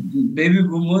baby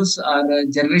boomers or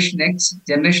Generation X,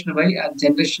 Generation Y, or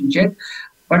Generation Z.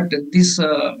 But this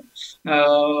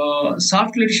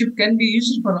soft leadership can be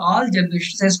used for all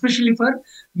generations, especially for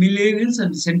millennials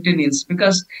and centennials,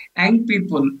 because young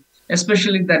people,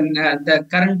 especially the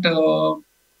current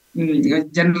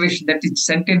generation, that is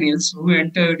centennials, who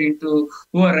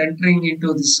are entering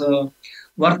into this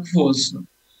workforce.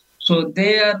 So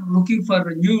they are looking for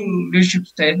a new leadership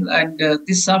style, and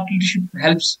this soft leadership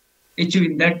helps achieve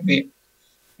in that way.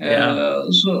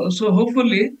 So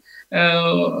hopefully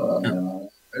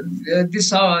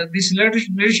this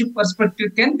leadership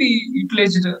perspective can be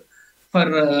utilized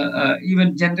for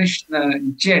even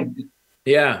Generation Z.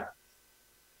 Yeah.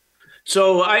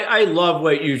 So I love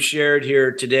what you shared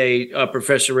here today,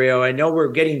 Professor Rayo. I know we're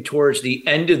getting towards the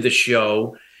end of the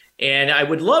show, and I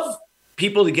would love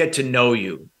people to get to know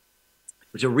you,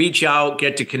 to reach out,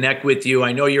 get to connect with you.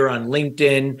 I know you're on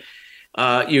LinkedIn.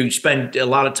 You spend a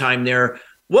lot of time there.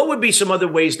 What would be some other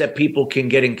ways that people can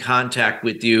get in contact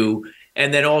with you,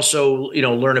 and then also,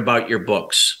 learn about your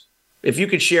books? If you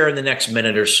could share in the next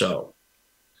minute or so.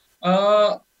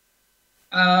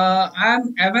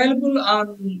 I'm available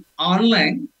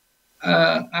online.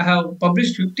 I have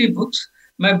published 50 books.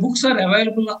 My books are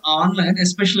available online,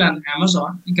 especially on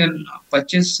Amazon. You can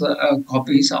purchase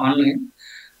copies online.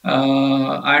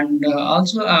 And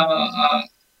also,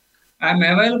 I'm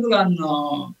available on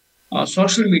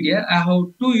social media. I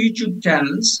have 2 YouTube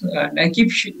channels, and I keep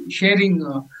sharing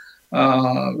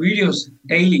videos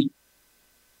daily.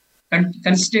 And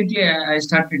consistently, I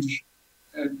started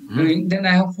doing. Then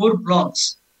I have 4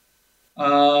 blogs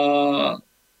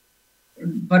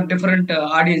for different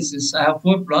audiences. I have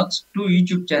 4 blogs, 2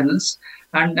 YouTube channels,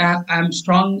 and I'm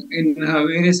strong in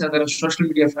various other social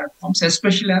media platforms,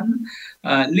 especially on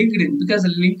LinkedIn, because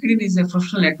LinkedIn is a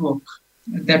professional network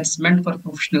that's meant for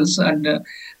professionals, and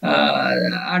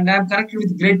I'm connected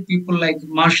with great people like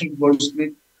Marshall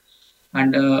Goldsmith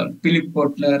and Philip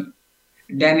Kotler,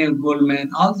 Daniel Goldman.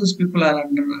 All those people are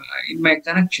in my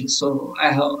connections. So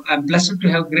I'm blessed to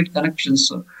have great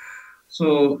connections.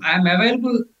 So I'm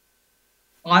available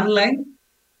online,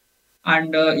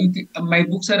 and my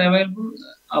books are available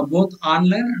both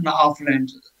online and offline.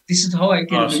 This is how I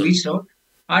can be reached out,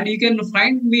 and you can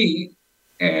find me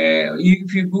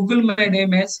if you Google my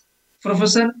name as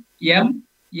Professor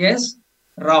M.S.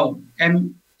 Rao,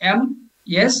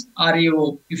 M.S.R.A.O.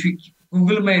 If you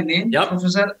Google my name,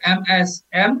 Professor M.S.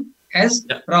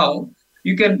 Rao,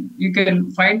 you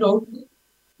can find out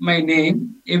my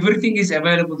name. Everything is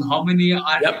available. How many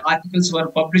articles were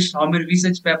published? How many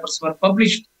research papers were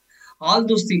published? All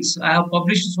those things. I have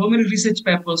published so many research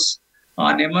papers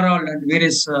on Emerald and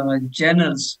various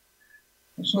journals.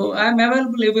 So I am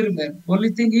available everywhere. Only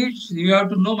thing is, you have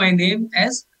to know my name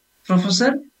as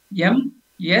Professor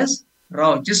M.S.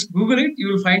 Rao. Just Google it.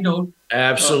 You will find out.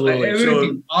 Absolutely.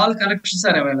 Everything. All connections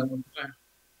are available.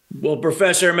 Well,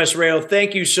 Professor M.S. Rao,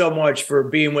 thank you so much for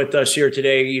being with us here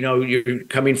today. You're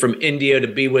coming from India to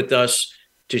be with us,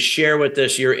 to share with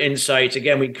us your insights.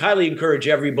 Again, we highly encourage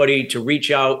everybody to reach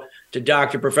out to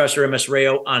Dr. Professor M.S.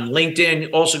 Rao on LinkedIn.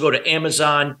 Also go to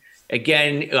Amazon.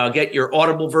 Again, get your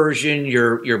Audible version,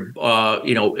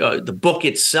 the book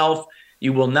itself.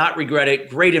 You will not regret it.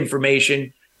 Great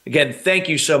information. Again, thank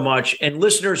you so much. And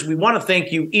listeners, we want to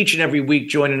thank you each and every week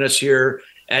joining us here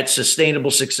at Sustainable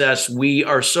Success. We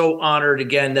are so honored,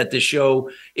 again, that the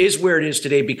show is where it is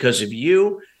today because of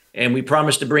you. And we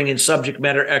promise to bring in subject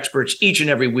matter experts each and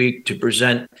every week to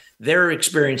present their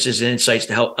experiences and insights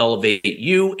to help elevate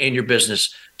you and your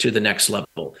business to the next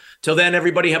level. Till then,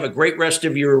 everybody, have a great rest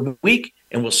of your week,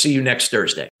 and we'll see you next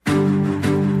Thursday.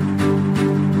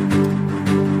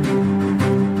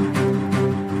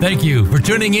 Thank you for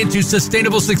tuning in to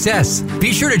Sustainable Success.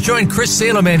 Be sure to join Chris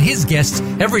Salem and his guests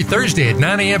every Thursday at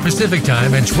 9 a.m. Pacific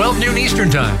Time and 12 noon Eastern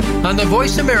Time on the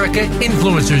Voice America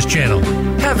Influencers Channel.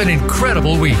 Have an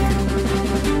incredible week.